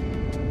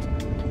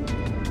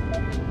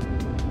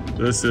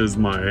 This is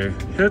my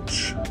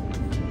hitch.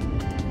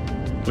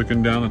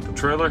 Looking down at the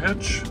trailer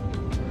hitch.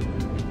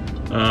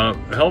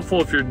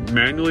 Helpful if you're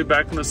manually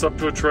backing this up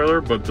to a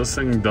trailer, but this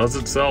thing does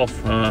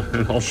itself,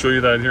 and I'll show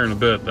you that here in a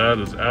bit. That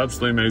is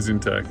absolutely amazing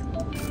tech.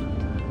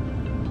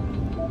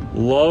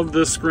 Love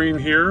this screen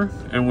here,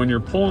 and when you're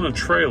pulling a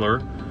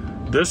trailer,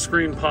 this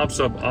screen pops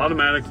up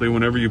automatically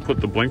whenever you put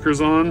the blinkers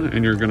on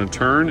and you're gonna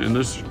turn, and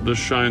this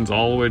shines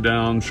all the way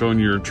down, showing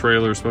your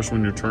trailer, especially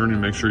when you're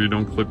turning. Make sure you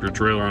don't clip your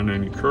trailer on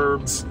any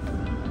curbs.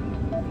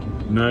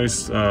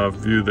 Nice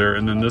view there.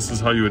 And then this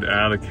is how you would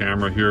add a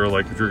camera here,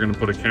 like if you're gonna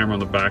put a camera on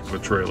the back of a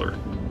trailer.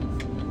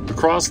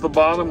 Across the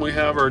bottom, we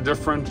have our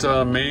different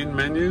main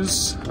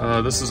menus.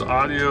 This is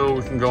audio.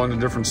 We can go into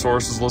different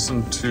sources,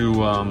 listen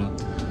to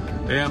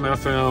AM,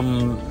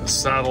 FM,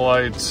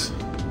 satellite,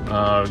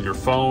 your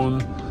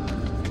phone.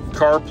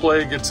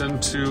 CarPlay gets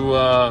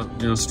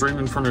into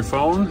streaming from your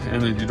phone,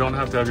 and you don't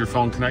have to have your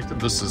phone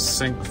connected. This is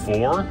Sync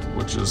 4,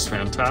 which is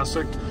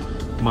fantastic.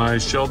 My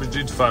Shelby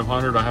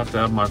GT500, I have to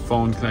have my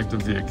phone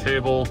connected via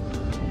cable.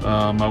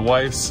 My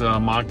wife's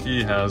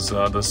Mach-E has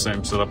the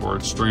same setup where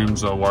it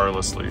streams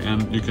wirelessly.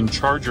 And you can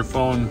charge your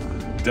phone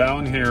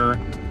down here,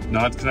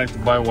 not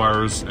connected by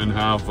wires, and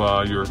have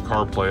your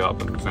CarPlay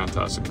up, and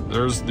fantastic.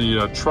 There's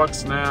the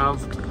truck's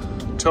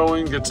nav.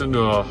 Towing gets into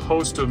a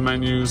host of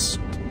menus.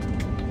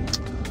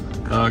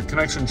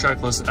 Connection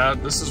checklist.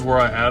 This is where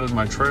I added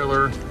my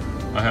trailer.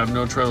 I have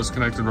no trailers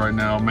connected right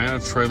now.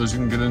 Manage trailers, you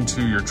can get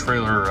into your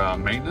trailer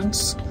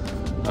maintenance.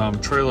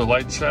 Trailer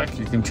light check,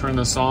 you can turn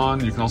this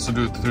on. You can also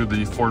do it through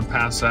the Ford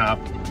Pass app.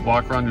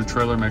 Walk around your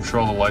trailer, make sure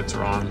all the lights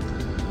are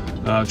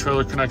on.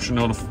 Trailer connection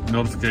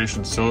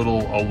notification, so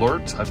it'll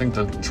alert. I think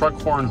the truck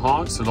horn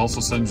honks. It also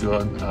sends you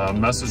a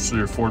message through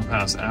your Ford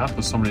Pass app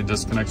if somebody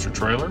disconnects your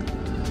trailer.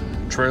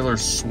 Trailer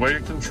sway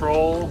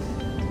control,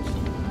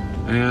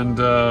 and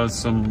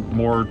some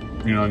more,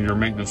 your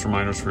maintenance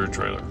reminders for your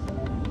trailer.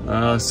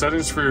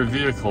 Settings for your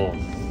vehicle.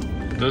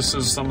 This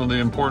is some of the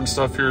important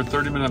stuff here.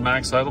 30-minute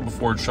max idle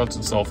before it shuts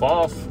itself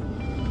off.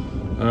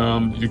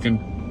 You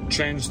can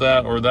change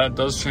that, or that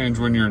does change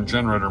when you're in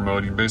generator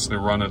mode. You basically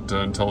run it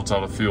until it's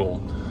out of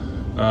fuel.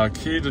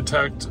 Key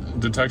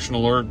detection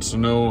alert, so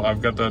no,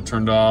 I've got that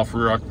turned off.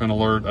 Rear occupant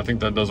alert, I think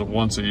that does it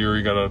once a year.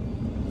 You gotta,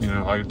 you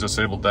know, I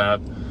disabled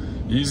that.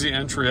 Easy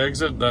entry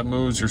exit, that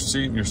moves your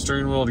seat and your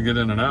steering wheel to get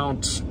in and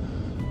out.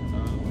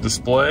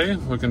 Display,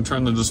 we can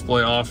turn the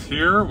display off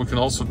here. We can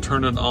also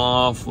turn it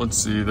off. Let's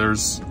see,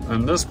 there's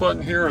in this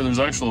button here, and there's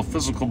actually a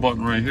physical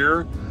button right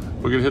here.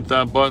 We can hit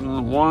that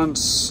button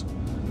once.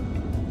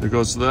 It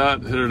goes to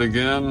that, hit it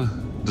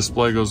again,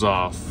 display goes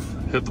off.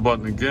 Hit the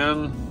button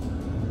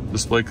again,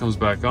 display comes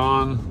back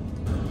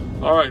on.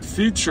 All right,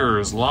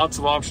 features, lots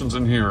of options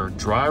in here.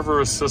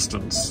 Driver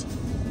assistance.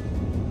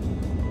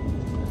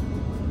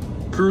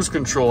 Cruise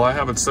control, I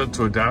have it set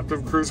to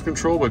adaptive cruise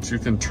control, but you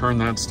can turn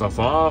that stuff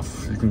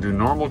off. You can do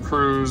normal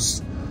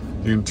cruise.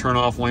 You can turn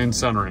off lane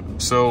centering.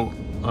 So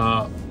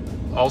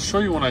I'll show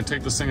you when I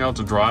take this thing out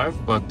to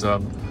drive, but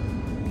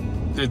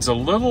it's a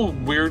little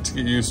weird to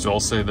get used to, I'll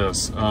say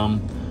this.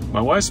 My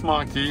wife's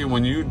Mach-E,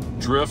 when you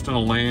drift in a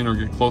lane or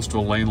get close to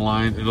a lane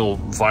line, it'll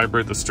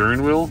vibrate the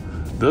steering wheel.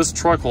 This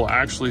truck will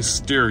actually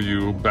steer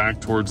you back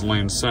towards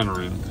lane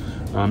centering,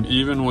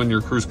 even when your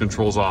cruise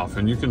control's off,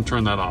 and you can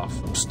turn that off.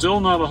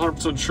 Still not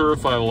 100% sure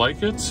if I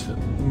like it.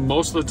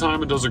 Most of the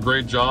time it does a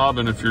great job,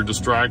 and if you're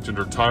distracted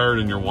or tired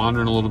and you're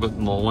wandering a little bit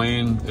in the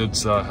lane,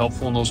 it's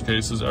helpful in those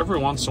cases. Every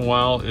once in a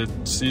while it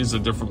sees a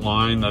different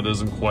line that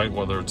isn't quite,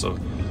 whether it's a,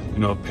 you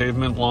know, a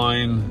pavement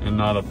line and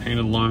not a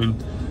painted line.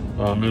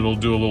 It'll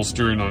do a little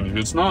steering on you.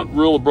 It's not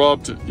real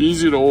abrupt,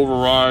 easy to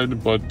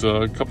override, but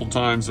a couple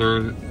times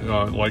there,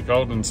 like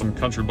out in some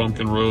country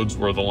bumpkin roads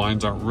where the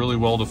lines aren't really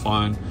well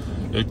defined,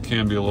 it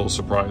can be a little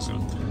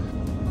surprising.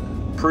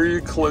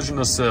 Pre-collision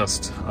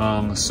assist.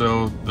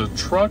 So the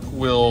truck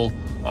will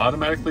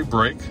automatically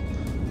brake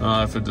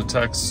if it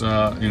detects, you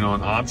know,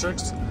 an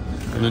object.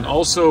 And then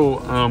also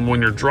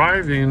when you're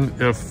driving,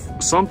 if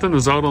something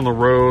is out on the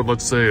road,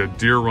 let's say a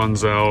deer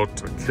runs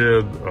out, a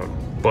kid, a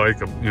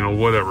bike, you know,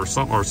 whatever,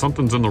 or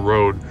something's in the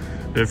road,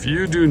 if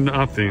you do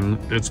nothing,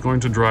 it's going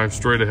to drive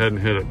straight ahead and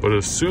hit it. But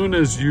as soon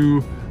as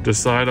you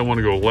decide I want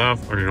to go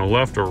left, or, you know,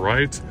 left or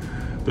right,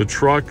 the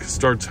truck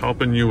starts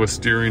helping you with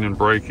steering and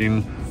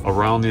braking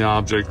around the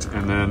object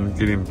and then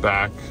getting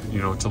back,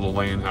 you know, to the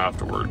lane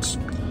afterwards.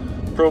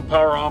 Pro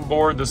Power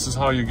OnBoard, this is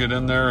how you get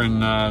in there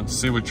and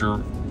see what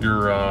you're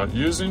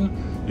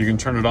using. You can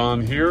turn it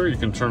on here. You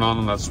can turn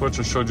on that switch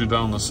I showed you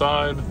down the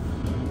side.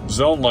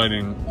 Zone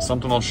lighting,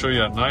 something I'll show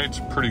you at night.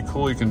 Pretty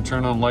cool. You can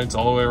turn on lights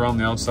all the way around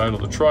the outside of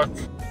the truck.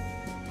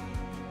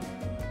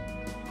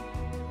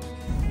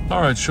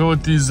 All right, show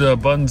what these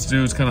buttons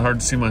do. It's kind of hard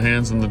to see my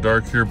hands in the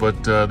dark here,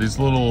 but these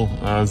little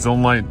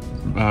zone light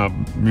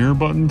mirror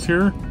buttons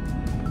here.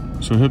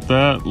 So hit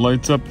that,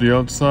 lights up the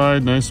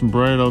outside, nice and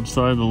bright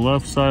outside the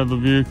left side of the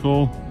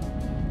vehicle.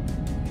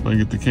 If I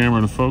get the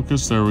camera to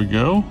focus, there we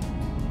go.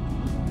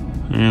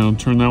 And I'll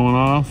turn that one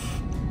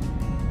off.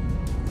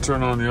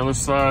 Turn on the other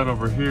side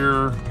over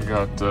here. I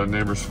got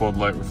neighbor's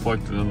floodlight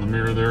reflected in the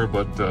mirror there,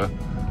 but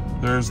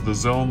there's the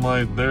zone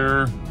light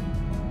there.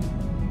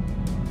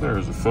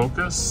 There's a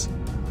focus.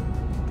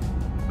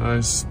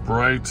 Nice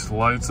bright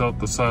lights out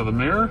the side of the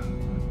mirror.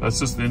 That's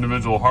just the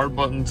individual hard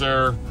buttons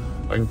there.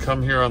 I can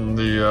come here on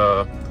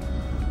the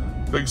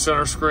big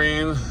center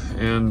screen,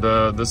 and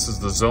this is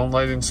the zone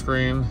lighting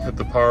screen. Hit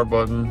the power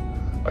button.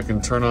 I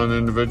can turn on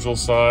individual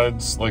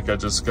sides like I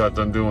just got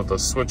done doing with the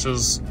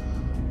switches.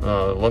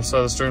 Left side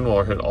of the steering wheel,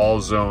 I hit all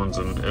zones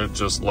and it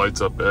just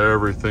lights up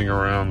everything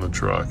around the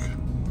truck.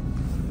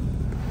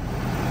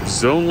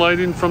 Zone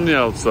lighting from the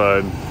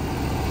outside.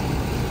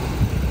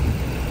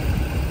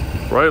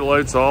 Bright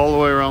lights all the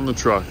way around the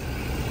truck.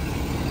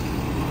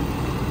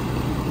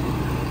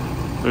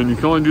 And you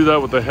can only do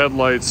that with the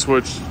headlight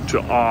switch to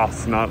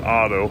off, not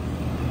auto.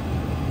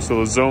 So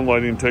the zone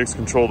lighting takes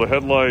control of the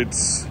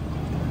headlights.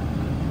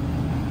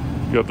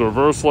 You got the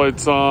reverse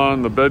lights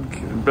on, the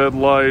bed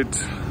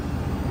light.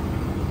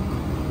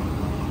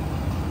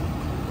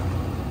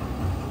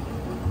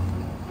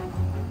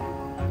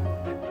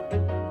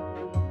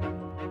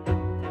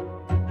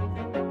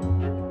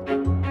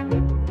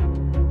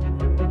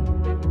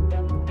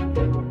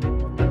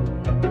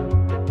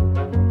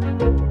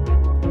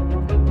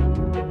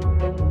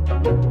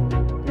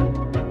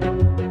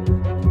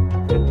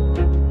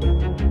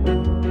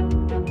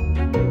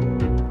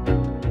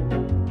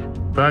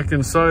 Back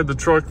inside the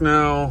truck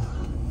now.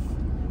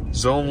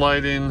 Zone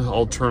lighting,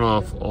 I'll turn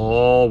off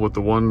all with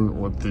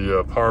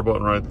the power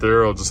button right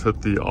there. I'll just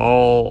hit the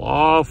all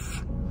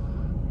off.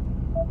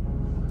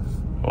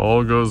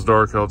 All goes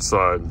dark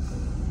outside.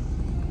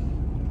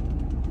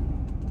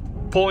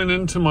 Pulling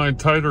into my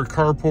tighter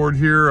carport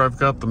here, I've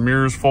got the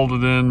mirrors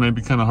folded in,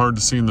 maybe kind of hard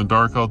to see in the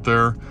dark out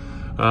there.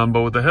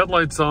 But with the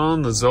headlights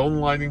on, the zone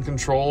lighting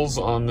controls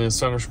on the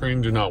center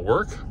screen do not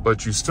work,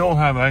 but you still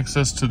have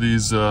access to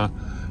these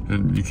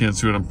and you can't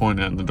see what I'm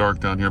pointing at in the dark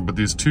down here, but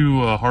these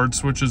two hard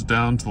switches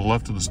down to the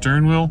left of the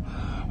steering wheel.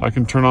 I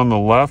can turn on the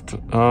left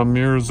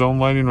mirror zone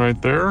lighting right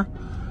there,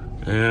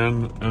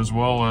 and as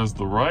well as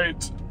the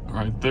right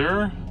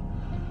there.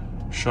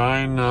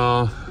 Shine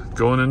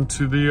going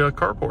into the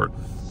carport.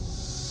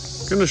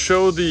 Gonna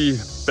show the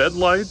bed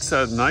lights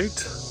at night.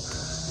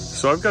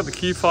 So I've got the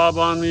key fob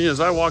on me. As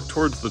I walk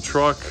towards the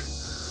truck,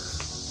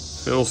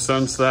 it'll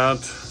sense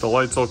that. The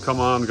lights will come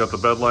on. Got the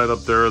bed light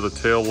up there, the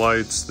tail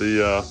lights,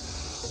 the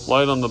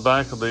light on the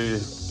back of the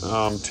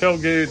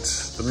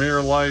tailgate, the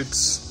mirror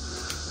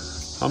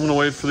lights. I'm gonna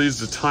wait for these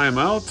to time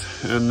out,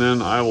 and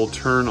then I will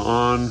turn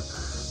on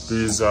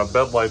these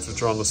bed lights,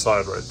 which are on the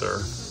side right there.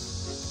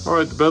 All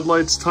right, the bed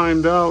lights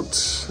timed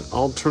out.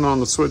 I'll turn on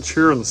the switch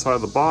here on the side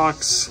of the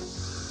box.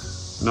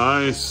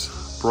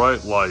 Nice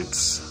bright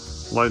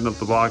lights, lighting up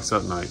the box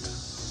at night.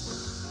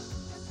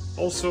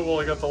 Also, while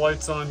I got the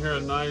lights on here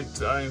at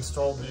night, I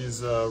installed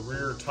these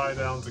rear tie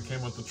downs that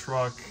came with the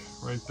truck.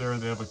 Right there,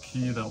 they have a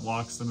key that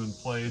locks them in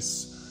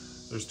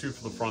place. There's two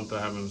for the front that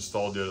I haven't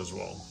installed yet as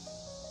well.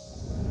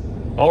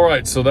 All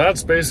right, so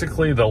that's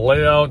basically the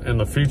layout and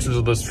the features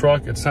of this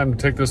truck. It's time to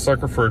take this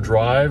sucker for a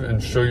drive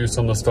and show you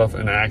some of the stuff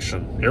in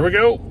action. Here we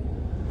go.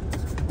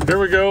 Here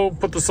we go,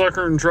 put the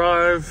sucker in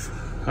drive.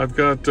 I've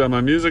got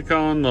my music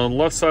on the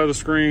left side of the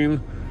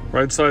screen.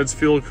 Right side's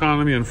fuel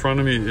economy. In front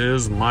of me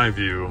is my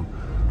view.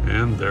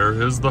 And there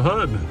is the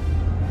hood.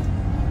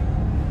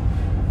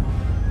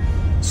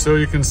 So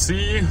you can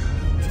see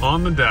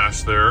on the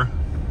dash there,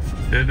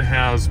 it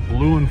has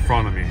blue in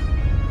front of me.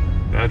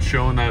 That's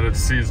showing that it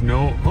sees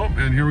no, oh,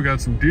 and here we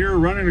got some deer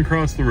running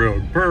across the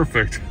road.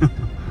 Perfect.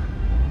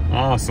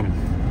 Awesome.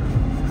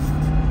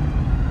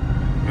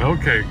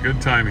 Okay, good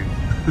timing.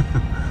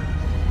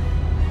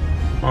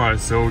 All right,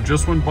 so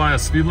just went by a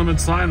speed limit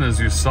sign. As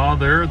you saw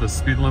there, the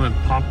speed limit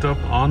popped up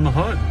on the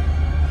hood.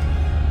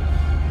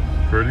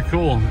 Pretty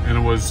cool. And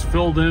it was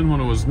filled in when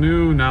it was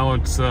new. Now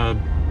it's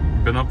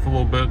been up for a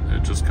little bit.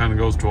 It just kind of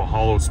goes to a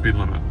hollow speed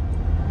limit.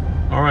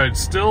 All right,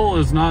 still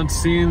is not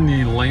seeing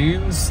the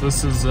lanes.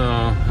 This is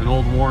an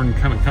old worn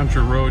kind of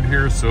country road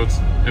here, so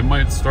it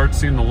might start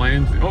seeing the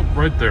lanes. Oh,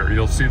 right there,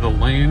 you'll see the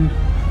lane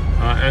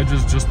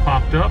edges just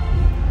popped up.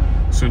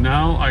 So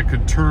now I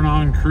could turn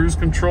on cruise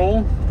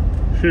control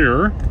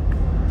here,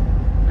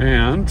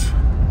 and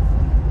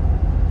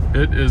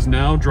it is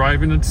now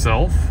driving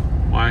itself.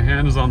 My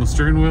hand is on the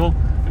steering wheel,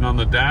 and on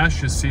the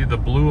dash you see the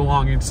blue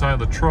along each side of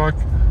the truck.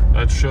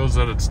 That shows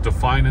that it's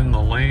defining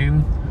the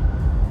lane,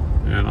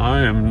 and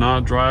I am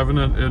not driving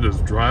it, it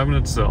is driving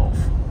itself.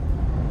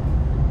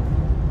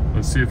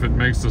 Let's see if it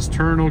makes this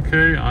turn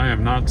okay. I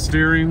am not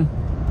steering.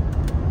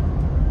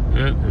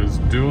 It is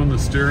doing the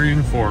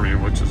steering for me,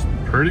 which is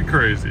pretty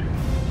crazy.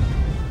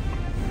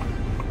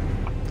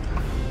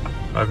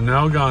 I've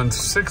now gone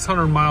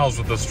 600 miles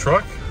with this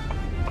truck.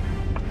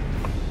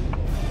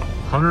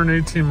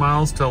 118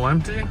 miles till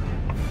empty.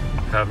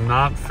 Have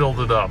not filled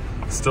it up.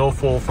 Still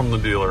full from the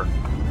dealer.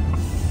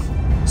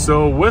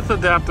 So with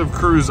adaptive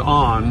cruise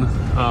on,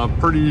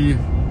 pretty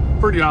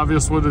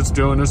obvious what it's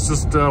doing. It's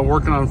just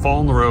working on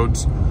following the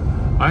roads.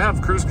 I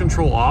have cruise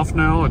control off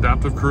now,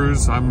 adaptive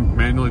cruise. I'm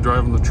manually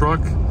driving the truck.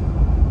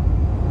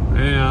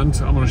 And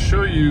I'm gonna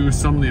show you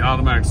some of the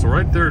automatics. So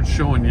right there it's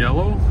showing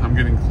yellow. I'm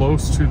getting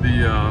close to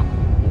the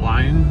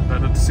line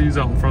that it sees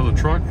out in front of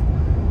the truck,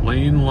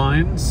 lane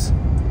lines.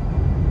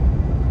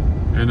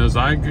 And as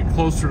I get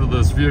closer to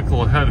this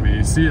vehicle ahead of me,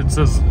 you see it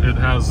says it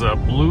has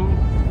blue.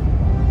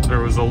 There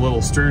was a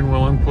little steering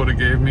wheel input it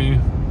gave me.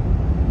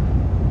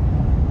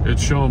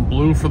 It's showing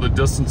blue for the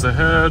distance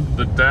ahead.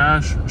 The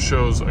dash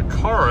shows a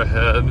car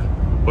ahead,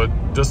 but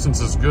distance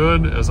is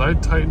good. As I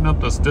tighten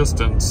up this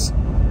distance,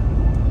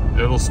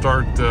 it'll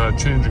start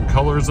changing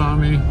colors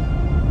on me.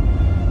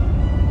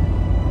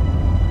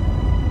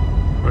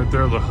 Right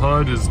there, the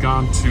HUD has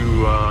gone to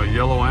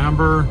yellow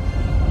amber.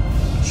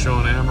 It's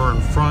showing amber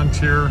in front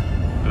here.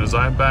 And as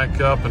I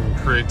back up and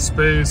create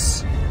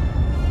space,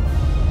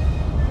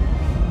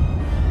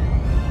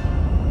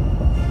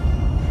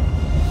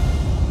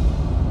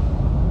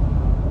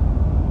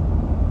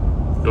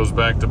 goes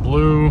back to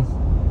blue,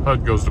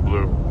 HUD goes to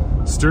blue.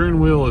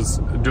 Steering wheel is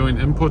doing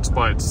inputs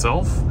by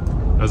itself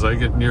as I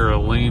get near a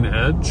lane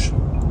edge.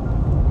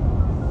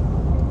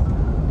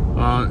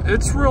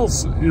 It's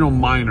real,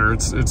 minor.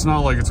 It's not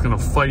like it's gonna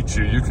fight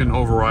you. You can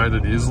override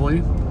it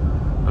easily,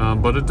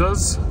 but it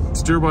does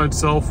steer by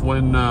itself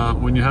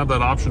when you have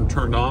that option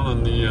turned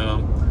on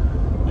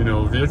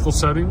the, vehicle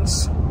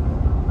settings,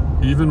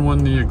 even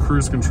when the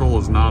cruise control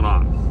is not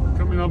on.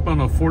 Coming up on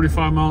a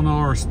 45 mile an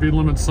hour speed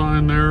limit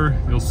sign there,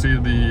 you'll see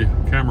the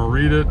camera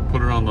read it,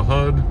 put it on the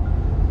HUD.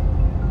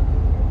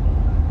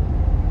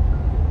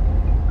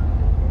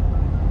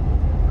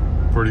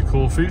 Pretty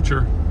cool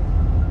feature.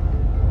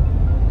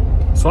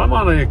 So I'm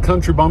on a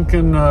country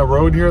bumpkin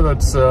road here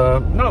that's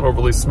not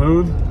overly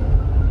smooth.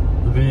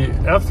 The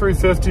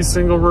F350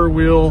 single rear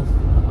wheel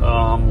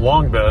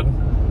long bed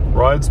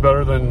rides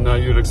better than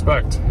you'd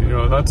expect.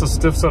 That's a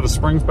stiff set of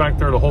springs back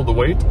there to hold the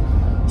weight.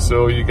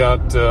 So you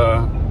got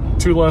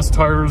two less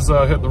tires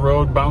hitting the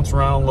road, bounce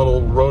around,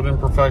 little road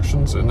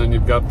imperfections, and then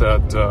you've got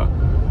that,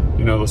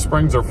 the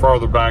springs are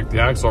farther back, the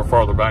axle are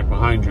farther back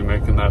behind you,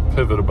 making that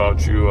pivot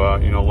about you,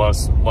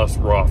 less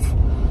rough.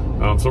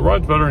 So the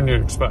ride's better than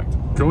you'd expect.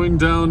 Going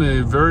down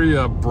a very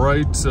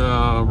bright,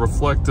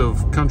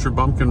 reflective country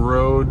bumpkin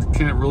road.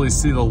 Can't really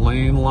see the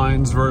lane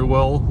lines very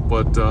well,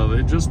 but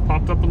they just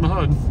popped up in the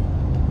HUD.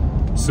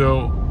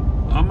 So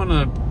I'm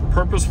gonna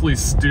purposefully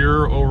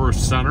steer over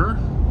center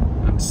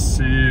and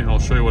see, I'll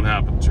show you what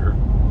happens here.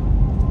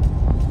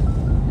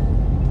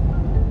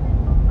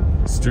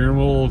 Steering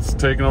wheel is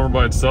taken over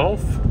by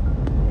itself.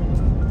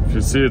 You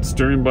can see it's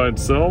steering by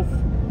itself.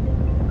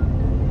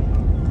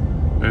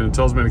 And it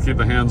tells me to keep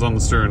the hands on the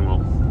steering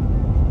wheel.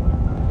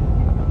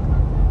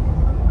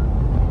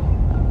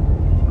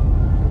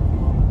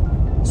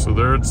 So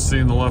there it's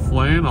seeing the left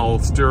lane. I'll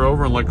steer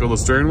over and let go of the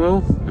steering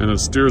wheel, and it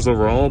steers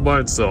over all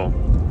by itself.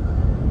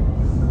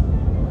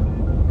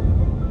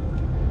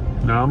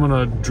 Now I'm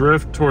gonna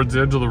drift towards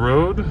the edge of the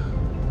road,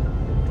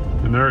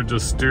 and there it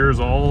just steers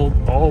all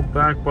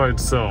back by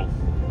itself.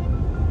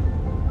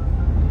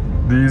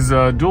 These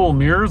dual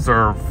mirrors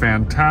are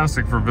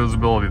fantastic for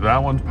visibility.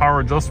 That one's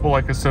power adjustable,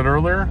 like I said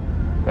earlier.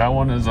 That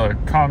one is a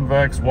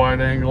convex wide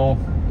angle.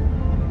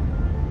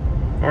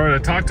 All right, I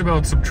talked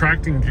about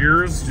subtracting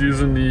gears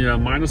using the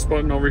minus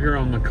button over here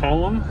on the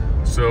column.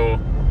 So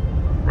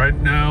right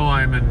now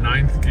I'm in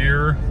 9th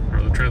gear,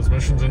 or the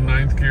transmission's in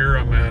 9th gear.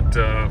 I'm at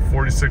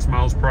 46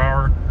 miles per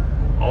hour.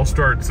 I'll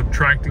start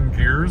subtracting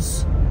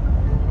gears.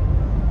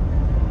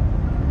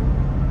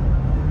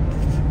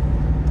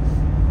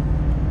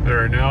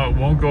 There, now it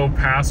won't go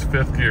past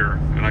 5th gear,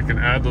 and I can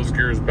add those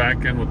gears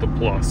back in with the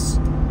plus.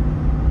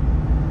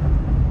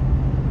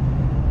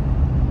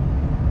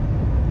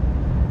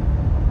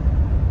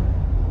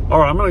 All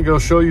right, I'm gonna go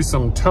show you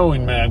some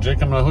towing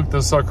magic. I'm gonna hook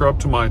this sucker up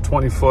to my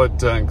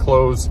 20-foot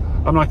enclosed.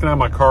 I'm not gonna have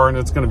my car in,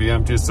 it's gonna be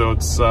empty, so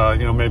it's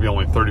you know, maybe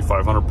only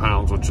 3,500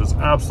 pounds, which is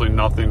absolutely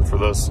nothing for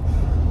this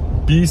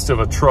beast of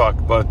a truck.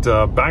 But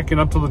backing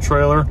up to the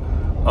trailer,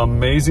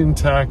 amazing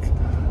tech.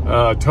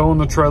 Towing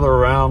the trailer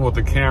around with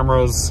the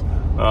cameras,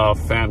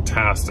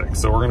 fantastic.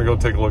 So we're gonna go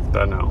take a look at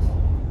that now.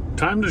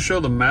 Time to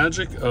show the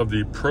magic of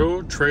the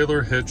Pro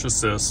Trailer Hitch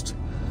Assist.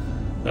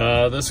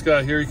 This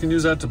guy here, you can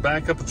use that to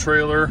back up a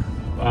trailer.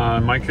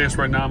 In my case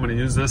right now, I'm gonna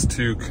use this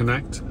to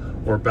connect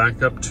or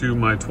back up to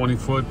my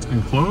 20-foot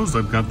enclosed.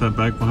 I've got that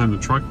back behind the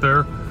truck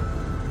there.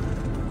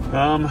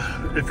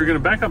 If you're gonna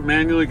back up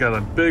manually, you got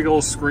a big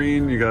old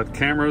screen, you got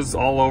cameras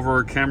all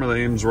over, camera that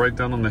aims right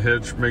down on the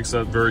hitch, makes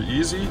that very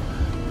easy.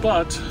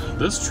 But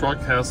this truck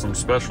has some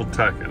special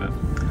tech in it.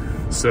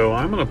 So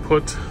I'm gonna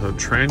put the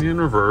tranny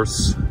in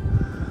reverse.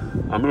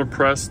 I'm gonna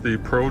press the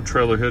Pro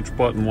Trailer Hitch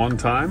button one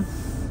time.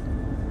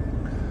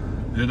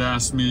 It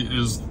asks me,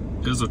 is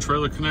the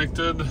trailer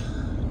connected?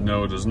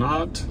 No, it is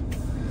not.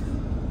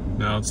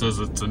 Now it says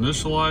it's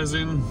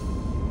initializing.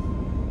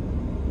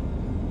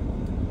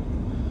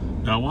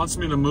 Now it wants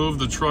me to move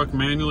the truck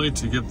manually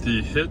to get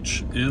the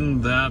hitch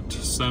in that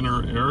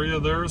center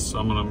area there. So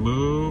I'm gonna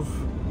move.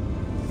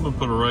 I'm gonna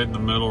put it right in the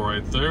middle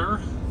right there.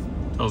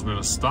 Tells me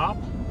to stop.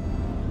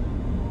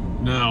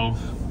 Now,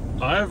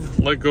 I've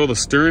let go of the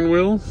steering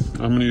wheel.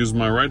 I'm gonna use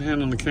my right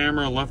hand on the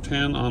camera, left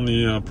hand on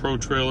the Pro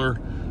Trailer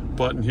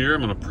button here.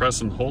 I'm gonna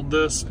press and hold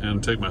this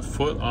and take my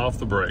foot off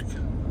the brake.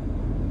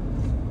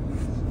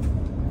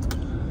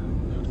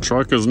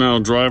 Truck is now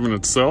driving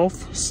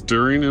itself.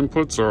 Steering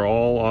inputs are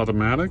all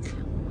automatic.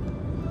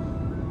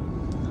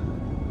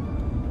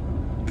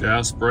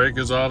 Gas brake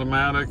is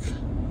automatic.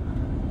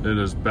 It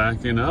is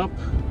backing up.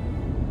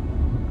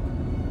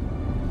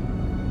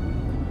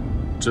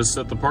 Just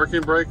set the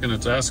parking brake and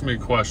it's asking me a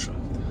question.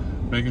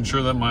 Making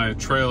sure that my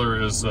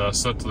trailer is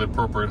set to the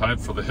appropriate height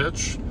for the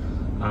hitch.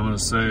 I'm gonna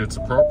say it's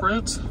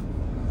appropriate.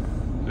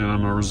 And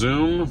I'm gonna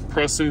resume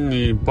pressing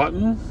the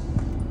button.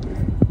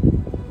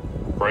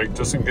 Brake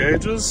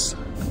disengages.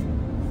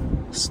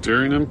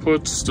 Steering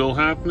input still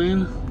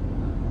happening.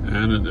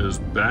 And it is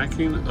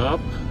backing up.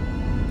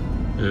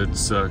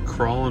 It's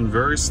crawling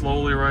very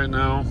slowly right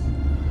now.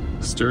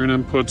 Steering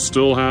input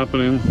still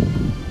happening.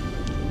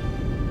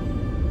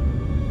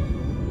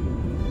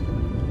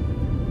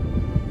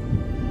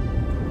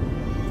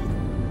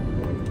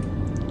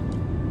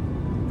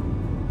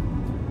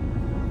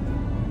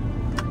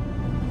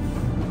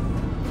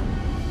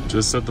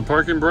 Just set the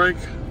parking brake.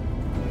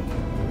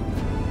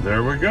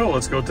 There we go,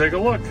 let's go take a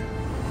look.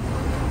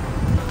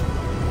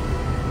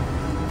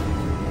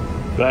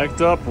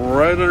 Backed up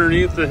right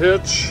underneath the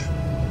hitch.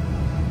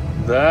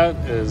 That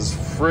is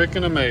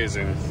freaking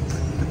amazing.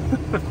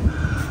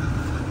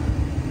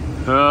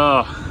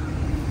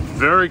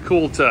 Very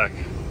cool tech.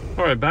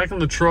 All right, back in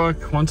the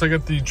truck. Once I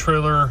get the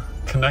trailer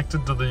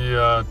connected to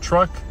the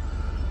truck,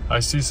 I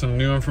see some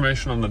new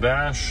information on the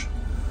dash.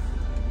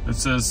 It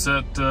says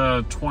set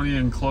 20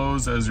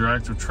 enclosed as your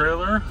active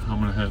trailer. I'm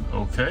gonna hit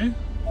OK.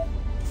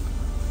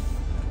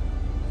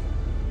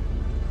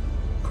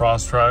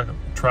 Cross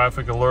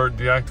traffic alert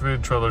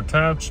deactivated, trailer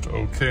attached.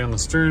 OK on the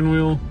steering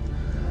wheel.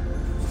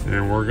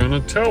 And we're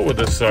gonna tow with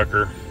this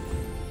sucker.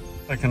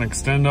 I can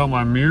extend out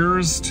my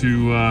mirrors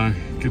to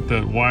get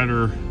that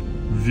wider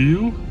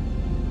view.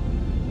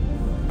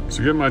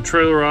 So get my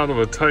trailer out of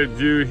a tight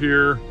view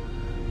here.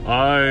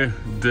 I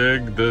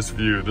dig this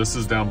view. This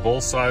is down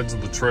both sides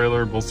of the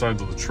trailer, both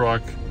sides of the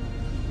truck.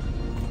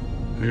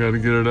 I got to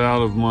get it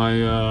out of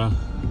my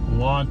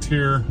lot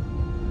here.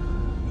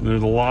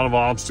 There's a lot of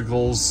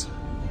obstacles.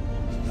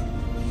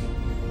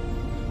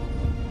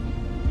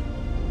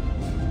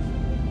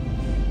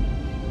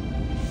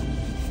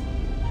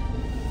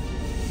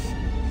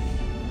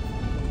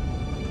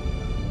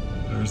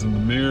 There's in the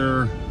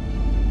mirror.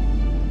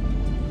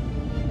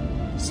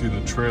 See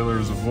the trailer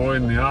is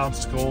avoiding the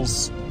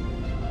obstacles.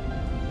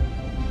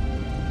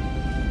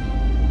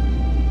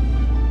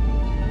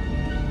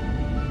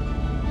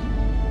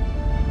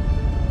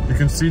 You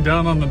can see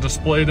down on the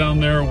display down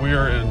there, we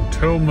are in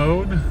tow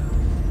mode.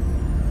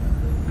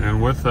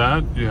 And with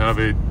that, you have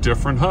a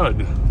different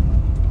HUD.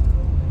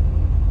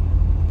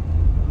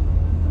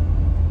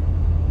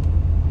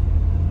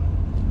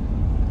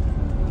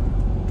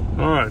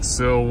 All right,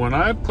 so when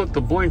I put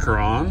the blinker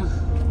on,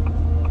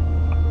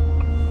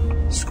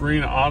 the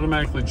screen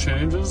automatically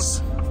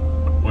changes,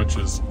 which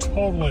is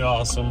totally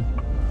awesome.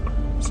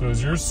 So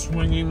as you're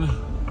swinging,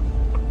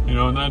 you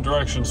know, in that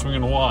direction,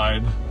 swinging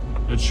wide,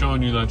 it's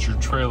showing you that your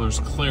trailer's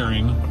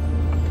clearing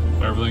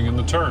everything in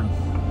the turn.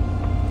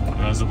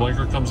 As the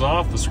blinker comes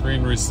off, the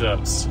screen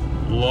resets.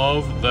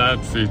 Love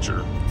that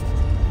feature.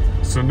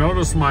 So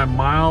notice my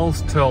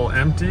miles till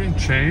empty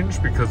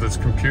changed because it's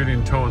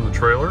computing towing the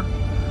trailer.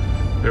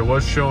 It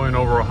was showing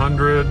over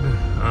 100,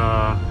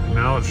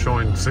 now it's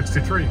showing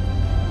 63.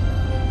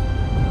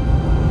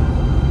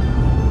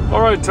 All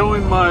right,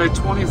 towing my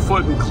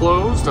 20-foot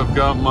enclosed. I've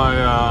got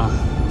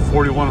my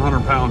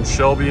 4,100 pound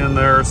Shelby in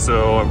there,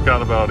 so I've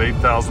got about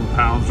 8,000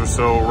 pounds or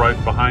so right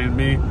behind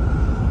me.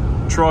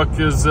 Truck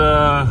is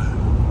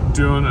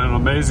doing an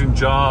amazing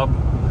job.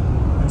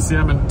 You can see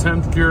I'm in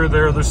 10th gear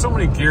there. There's so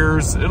many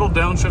gears. It'll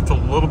downshift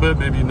a little bit,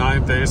 maybe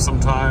 9th day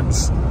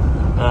sometimes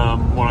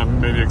when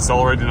I'm maybe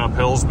accelerating up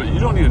hills, but you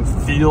don't even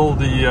feel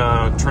the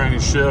tranny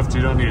shift.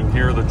 You don't even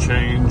hear the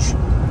change.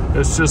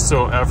 It's just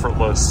so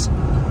effortless.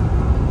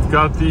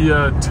 Got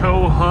the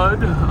tow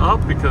HUD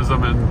up because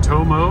I'm in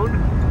tow mode.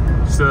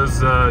 It says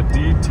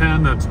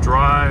D10, that's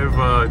drive,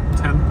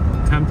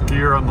 10th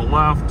gear on the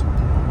left,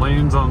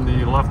 lanes on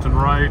the left and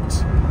right.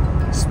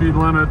 Speed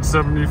limit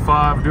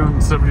 75,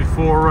 doing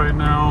 74 right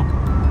now.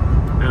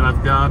 And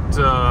I've got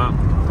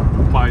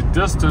my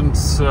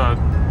distance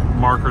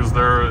markers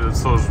there. It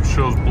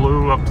shows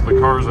blue up to the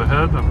cars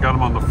ahead. I've got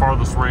them on the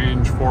farthest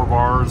range, 4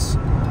 bars.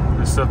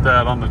 I set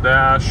that on the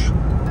dash.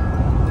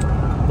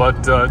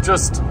 But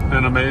just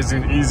an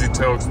amazing, easy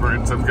tow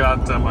experience. I've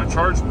got my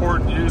charge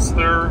port in use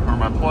there, or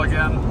my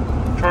plug-in,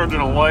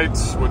 charging a light,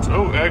 which,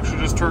 oh, actually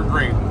just turned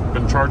green.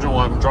 Been charging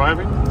while I'm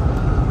driving.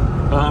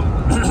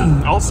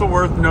 Also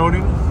worth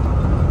noting,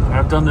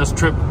 I've done this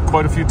trip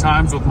quite a few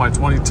times with my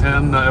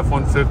 2010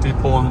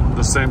 F350 pulling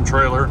the same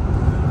trailer.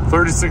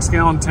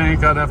 36-gallon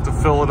tank, I'd have to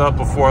fill it up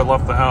before I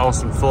left the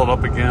house and fill it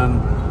up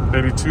again,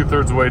 maybe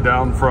 2/3 the way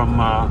down from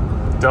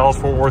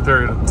Dallas-Fort Worth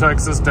area to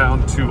Texas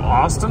down to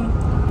Austin.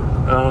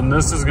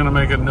 This is gonna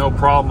make it no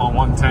problem on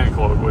one tank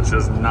load, which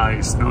is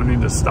nice. No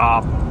need to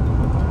stop.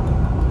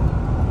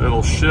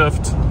 It'll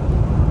shift.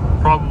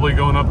 Probably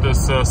going up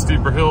this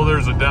steeper hill,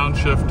 there's a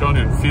downshift. Don't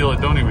even feel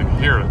it, don't even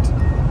hear it.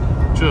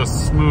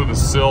 Just smooth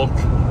as silk.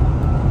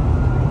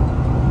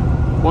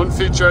 One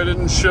feature I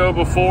didn't show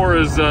before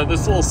is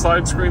this little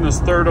side screen, this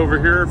third over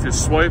here. If you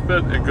swipe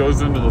it, it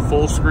goes into the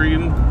full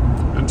screen,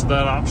 into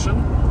that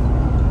option.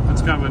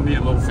 That's kind of a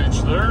neat little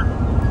feature there.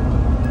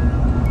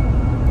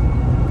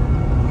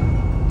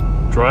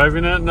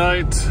 Driving at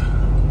night,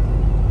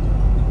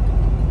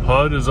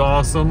 HUD is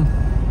awesome.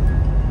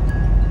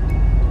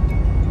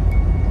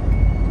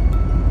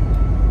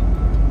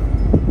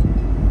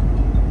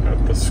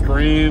 Got the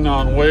screen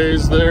on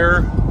Waze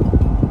there.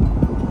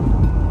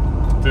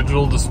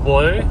 Digital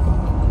display.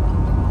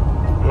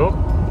 Oh,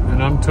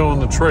 and I'm towing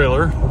the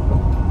trailer.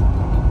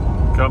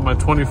 Got my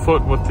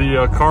 20-foot with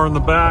the car in the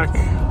back,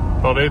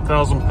 about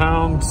 8,000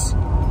 pounds.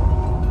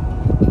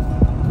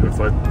 If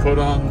I put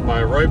on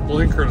my right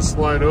blinker to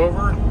slide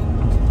over,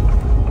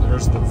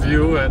 there's the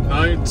view at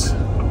night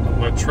of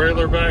my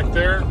trailer back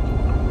there.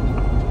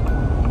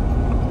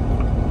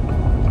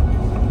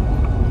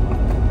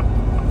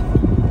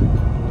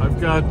 I've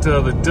got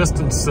the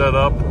distance set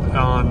up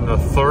on the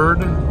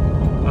third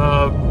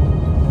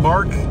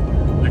mark.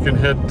 You can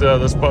hit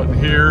this button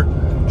here,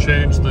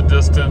 change the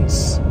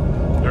distance.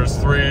 There's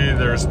 3,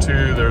 there's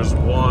 2, there's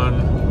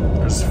 1,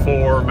 there's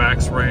 4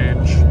 max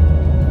range.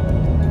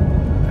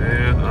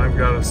 And I've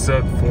got it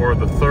set for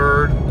the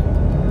third.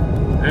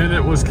 And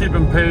it was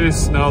keeping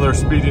pace. Now they're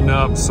speeding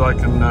up, so I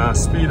can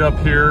speed up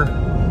here.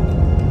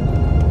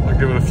 I'll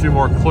give it a few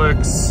more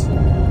clicks.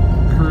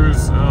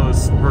 Cruise. Oh,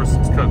 this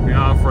person's cutting me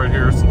off right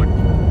here, so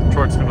the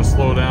truck's gonna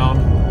slow down.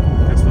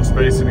 Get some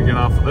spacing to get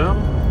off of them.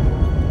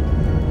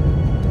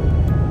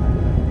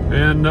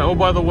 And oh,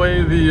 by the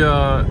way,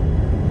 the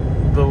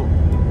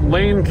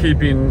lane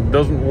keeping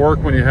doesn't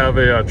work when you have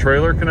a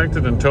trailer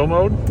connected in tow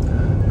mode.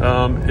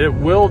 It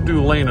will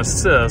do lane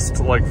assist,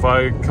 like if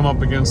I come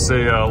up against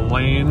a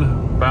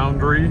lane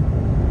boundary,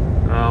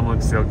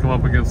 Let's see, I'll come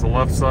up against the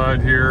left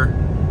side here.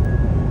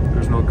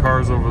 There's no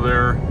cars over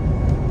there.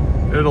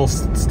 It'll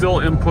still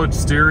input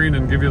steering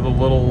and give you the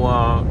little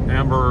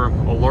amber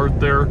alert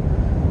there,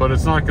 but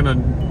it's not gonna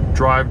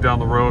drive down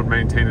the road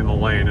maintaining the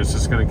lane. It's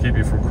just gonna keep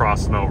you from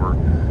crossing over.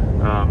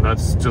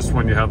 That's just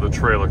when you have the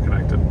trailer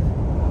connected.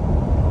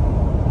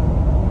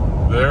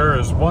 There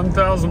is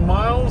 1,000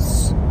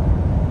 miles.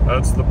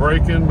 That's the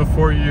break-in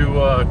before you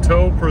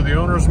tow per the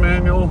owner's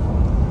manual.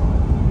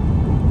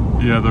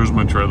 Yeah, there's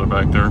my trailer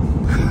back there.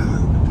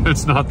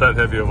 It's not that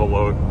heavy of a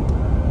load.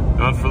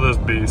 Not for this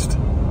beast.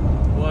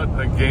 What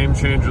a game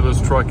changer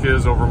this truck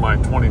is over my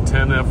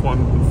 2010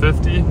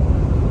 F-150.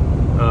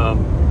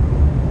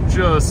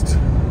 Just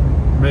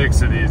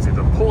makes it easy.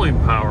 The pulling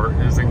power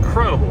is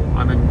incredible.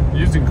 I mean,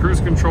 using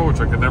cruise control, which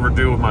I could never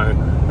do with my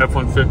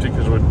F-150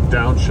 because it would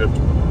downshift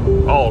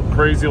all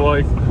crazy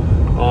like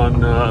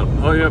on,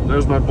 oh yep,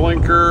 there's my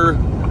blinker.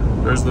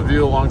 There's the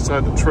view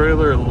alongside the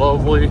trailer,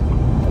 lovely.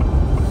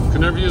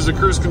 Could never use the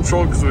cruise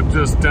control because it would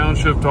just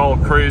downshift all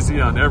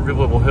crazy on every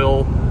little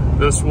hill.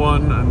 This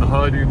one and the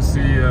HUD, you can see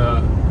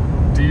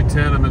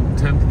D10, I'm in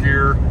 10th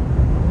gear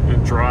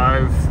in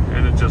drive,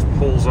 and it just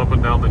pulls up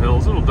and down the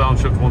hills. It'll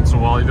downshift once in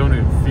a while. You don't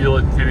even feel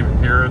it, can't even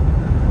hear it,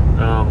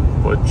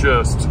 but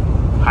just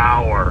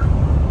power.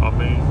 I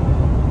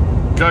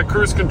mean, got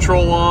cruise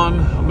control on.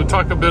 I'm gonna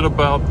talk a bit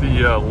about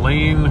the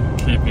lane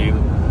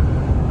keeping.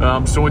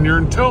 So when you're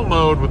in tow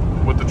mode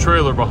with the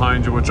trailer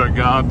behind you, which I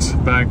got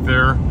back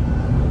there,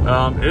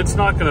 it's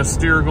not going to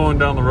steer going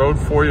down the road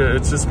for you.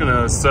 It's just going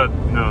to set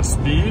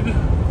speed,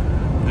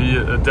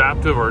 the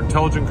adaptive or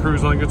intelligent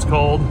cruise, I think it's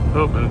called.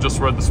 Oh, and it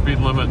just read the speed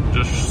limit and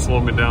just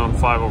slowed me down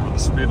 5 over the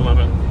speed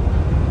limit.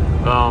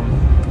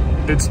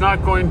 It's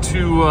not going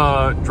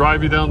to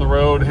drive you down the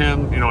road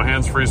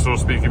hands-free, so to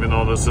speak, even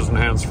though this isn't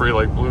hands-free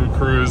like Blue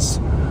Cruise.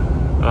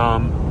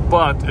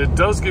 But it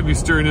does give you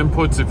steering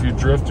inputs if you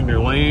drift in your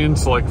lane.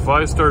 So like if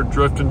I start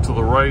drifting to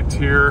the right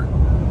here,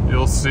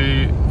 you'll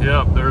see,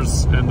 yeah,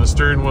 and the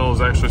steering wheel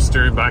is actually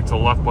steering back to the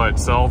left by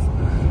itself.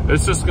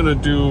 It's just gonna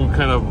do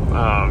kind of,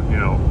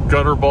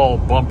 gutter ball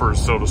bumpers,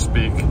 so to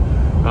speak.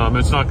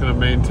 It's not gonna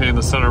maintain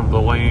the center of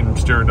the lane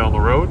steering down the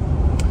road.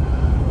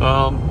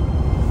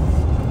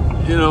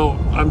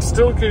 I'm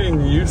still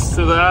getting used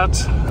to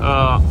that.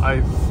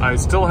 I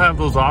still have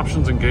those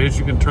options engaged.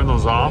 You can turn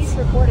those off. Police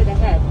reported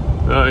ahead.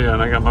 Yeah,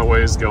 and I got my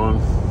ways going.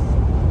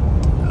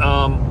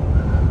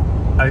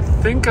 I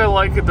think I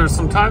like it. There's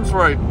some times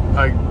where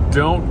I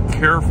don't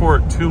care for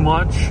it too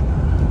much.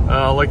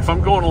 Like if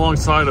I'm going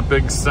alongside a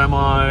big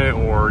semi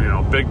or,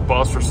 big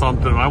bus or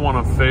something, I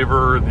want to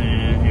favor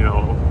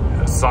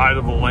the, side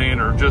of the lane,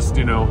 or just,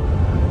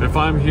 if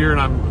I'm here and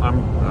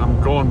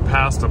I'm going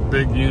past a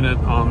big unit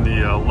on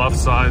the left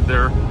side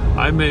there,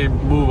 I may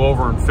move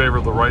over and favor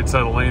the right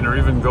side of the lane, or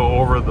even go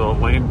over the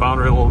lane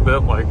boundary a little bit.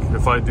 Like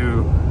if I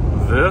do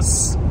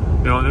this,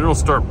 and it'll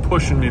start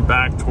pushing me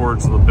back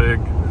towards the big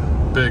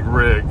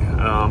rig,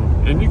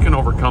 and you can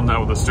overcome that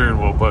with the steering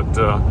wheel, but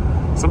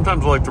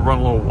sometimes I like to run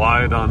a little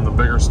wide on the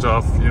bigger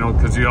stuff,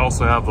 because you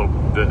also have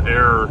the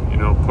air,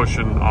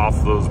 pushing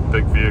off those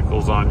big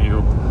vehicles on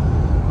you.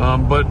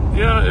 But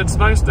yeah, it's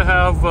nice to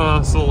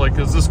have, so like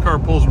as this car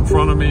pulls in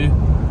front of me,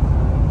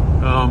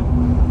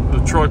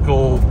 the truck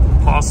will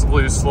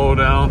possibly slow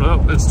down.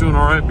 Oh, it's doing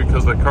all right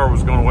because that car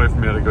was going away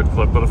from me at a good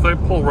clip. But if they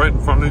pull right in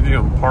front of you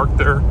and park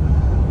there,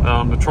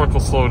 the truck will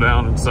slow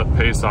down and set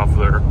pace off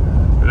there.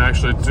 And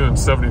actually it's doing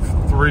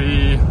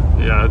 73.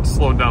 Yeah, it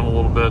slowed down a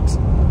little bit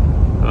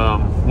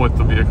with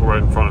the vehicle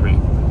right in front of me.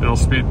 It'll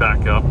speed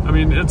back up. I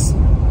mean, it's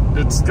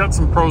got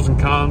some pros and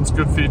cons,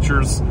 good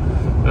features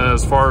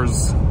as far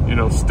as,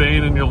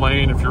 staying in your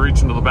lane. If you're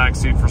reaching to the back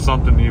seat for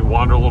something, you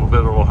wander a little bit,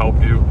 it will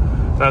help you.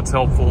 That's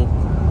helpful.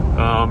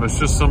 It's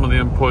just some of the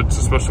inputs,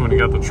 especially when you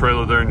got the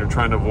trailer there and you're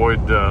trying to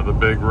avoid the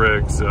big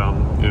rigs, it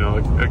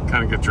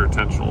kind of gets your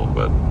attention a little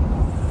bit.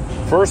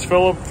 First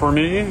fill up for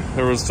me,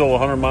 there was still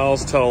 100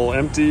 miles till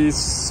empty.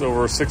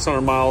 Over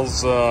 600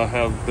 miles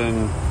have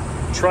been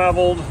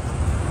traveled,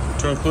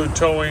 to include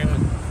towing.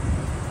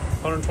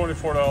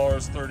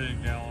 $124,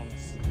 38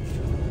 gallons.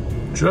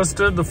 Just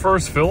did the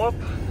first fill up.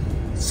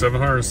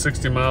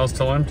 760 miles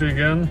till empty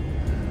again.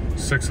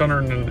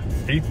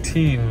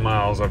 618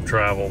 miles I've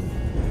traveled.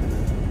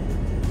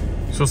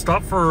 So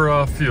stop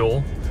for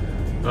fuel.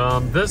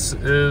 This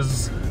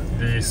is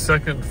the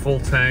second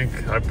full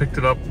tank. I picked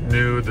it up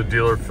new, the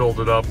dealer filled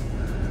it up,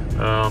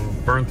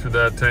 burned through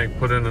that tank,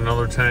 put in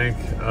another tank.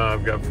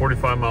 I've got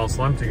 45 miles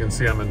left. You can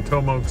see I'm in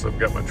tow mode because I've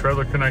got my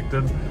trailer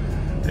connected.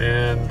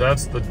 And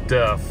that's the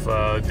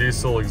DEF,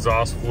 diesel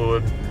exhaust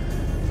fluid.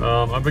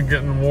 I've been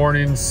getting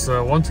warnings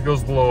once it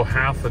goes below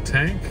half a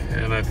tank,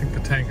 and I think the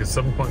tank is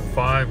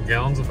 7.5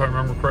 gallons if I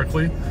remember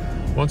correctly.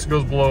 Once it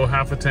goes below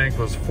half a tank,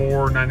 was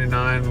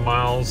 499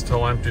 miles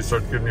till empty,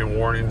 starts giving me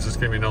warnings. Just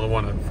gave me another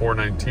one at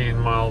 419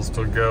 miles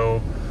to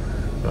go.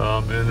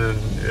 And then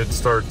it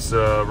starts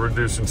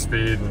reducing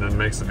speed and then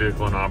makes the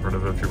vehicle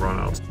inoperative if you run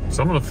out.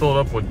 So I'm gonna fill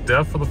it up with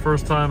DEF for the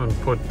first time and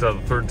put the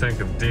third tank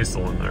of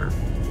diesel in there.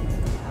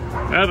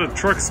 At a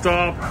truck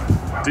stop,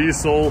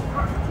 diesel,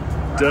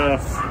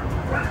 DEF,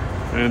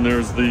 And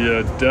there's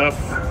the DEF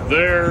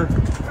there.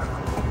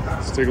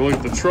 Let's take a look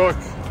at the truck.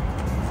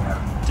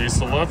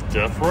 Diesel left,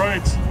 DEF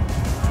right.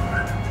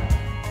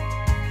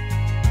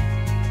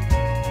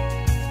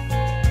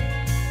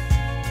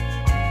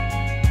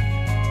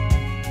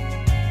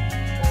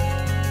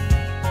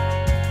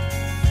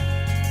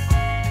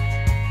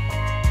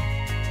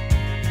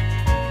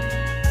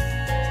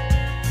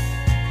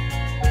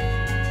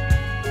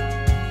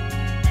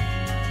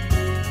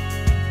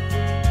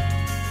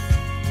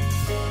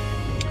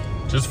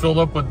 Just filled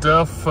up with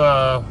DEF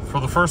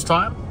for the first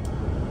time,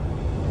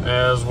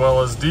 as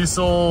well as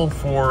diesel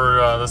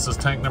for, this is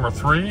tank number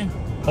 3,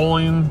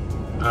 pulling.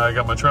 I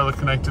got my trailer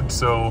connected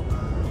so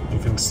you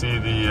can see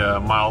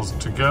the miles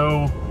to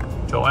go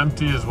till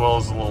empty, as well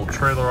as a little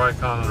trailer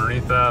icon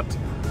underneath that,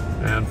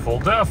 and full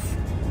DEF.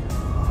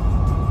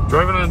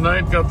 Driving at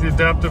night, got the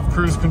adaptive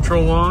cruise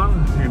control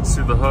on. You can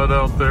see the HUD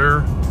out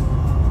there.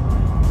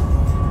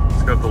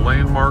 It's got the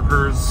lane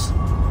markers.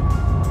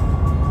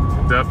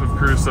 Adaptive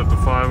cruise set to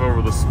 5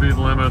 over the speed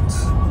limit.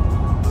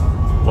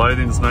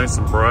 Lighting's nice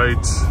and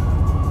bright.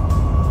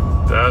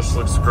 Dash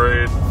looks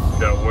great.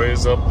 Got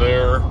Waze up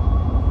there.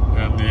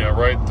 And the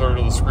right third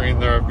of the screen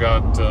there, I've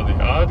got the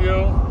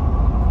audio.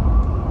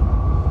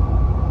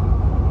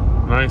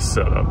 Nice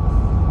setup.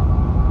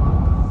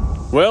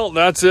 Well,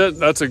 that's it.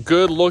 That's a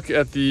good look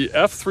at the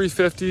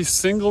F350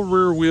 single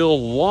rear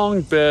wheel,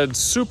 long bed,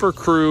 super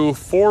crew,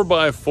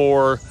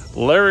 4x4,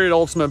 Lariat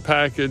Ultimate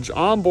Package,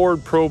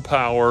 onboard Pro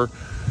Power,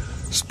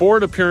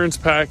 Sport Appearance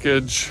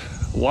Package,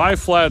 lie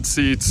flat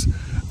seats.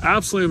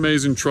 Absolutely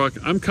amazing truck.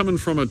 I'm coming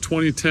from a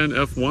 2010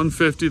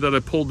 F150 that I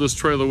pulled this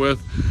trailer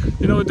with.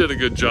 You know, it did a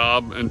good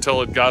job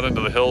until it got into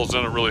the hills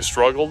and it really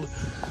struggled.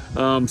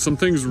 Some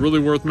things really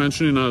worth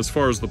mentioning as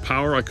far as the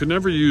power. I could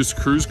never use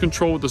cruise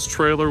control with this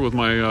trailer with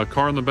my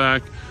car in the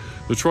back.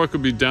 The truck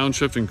would be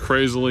downshifting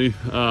crazily.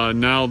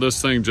 Now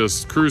this thing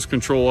just cruise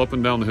control up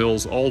and down the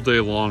hills all day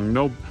long.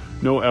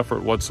 No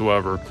effort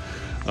whatsoever.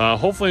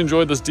 Hopefully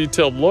enjoyed this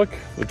detailed look.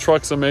 The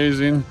truck's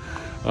amazing.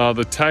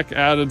 The tech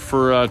added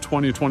for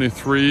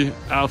 2023,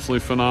 absolutely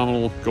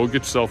phenomenal. Go get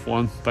yourself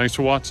one. Thanks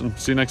for watching.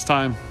 See you next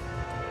time.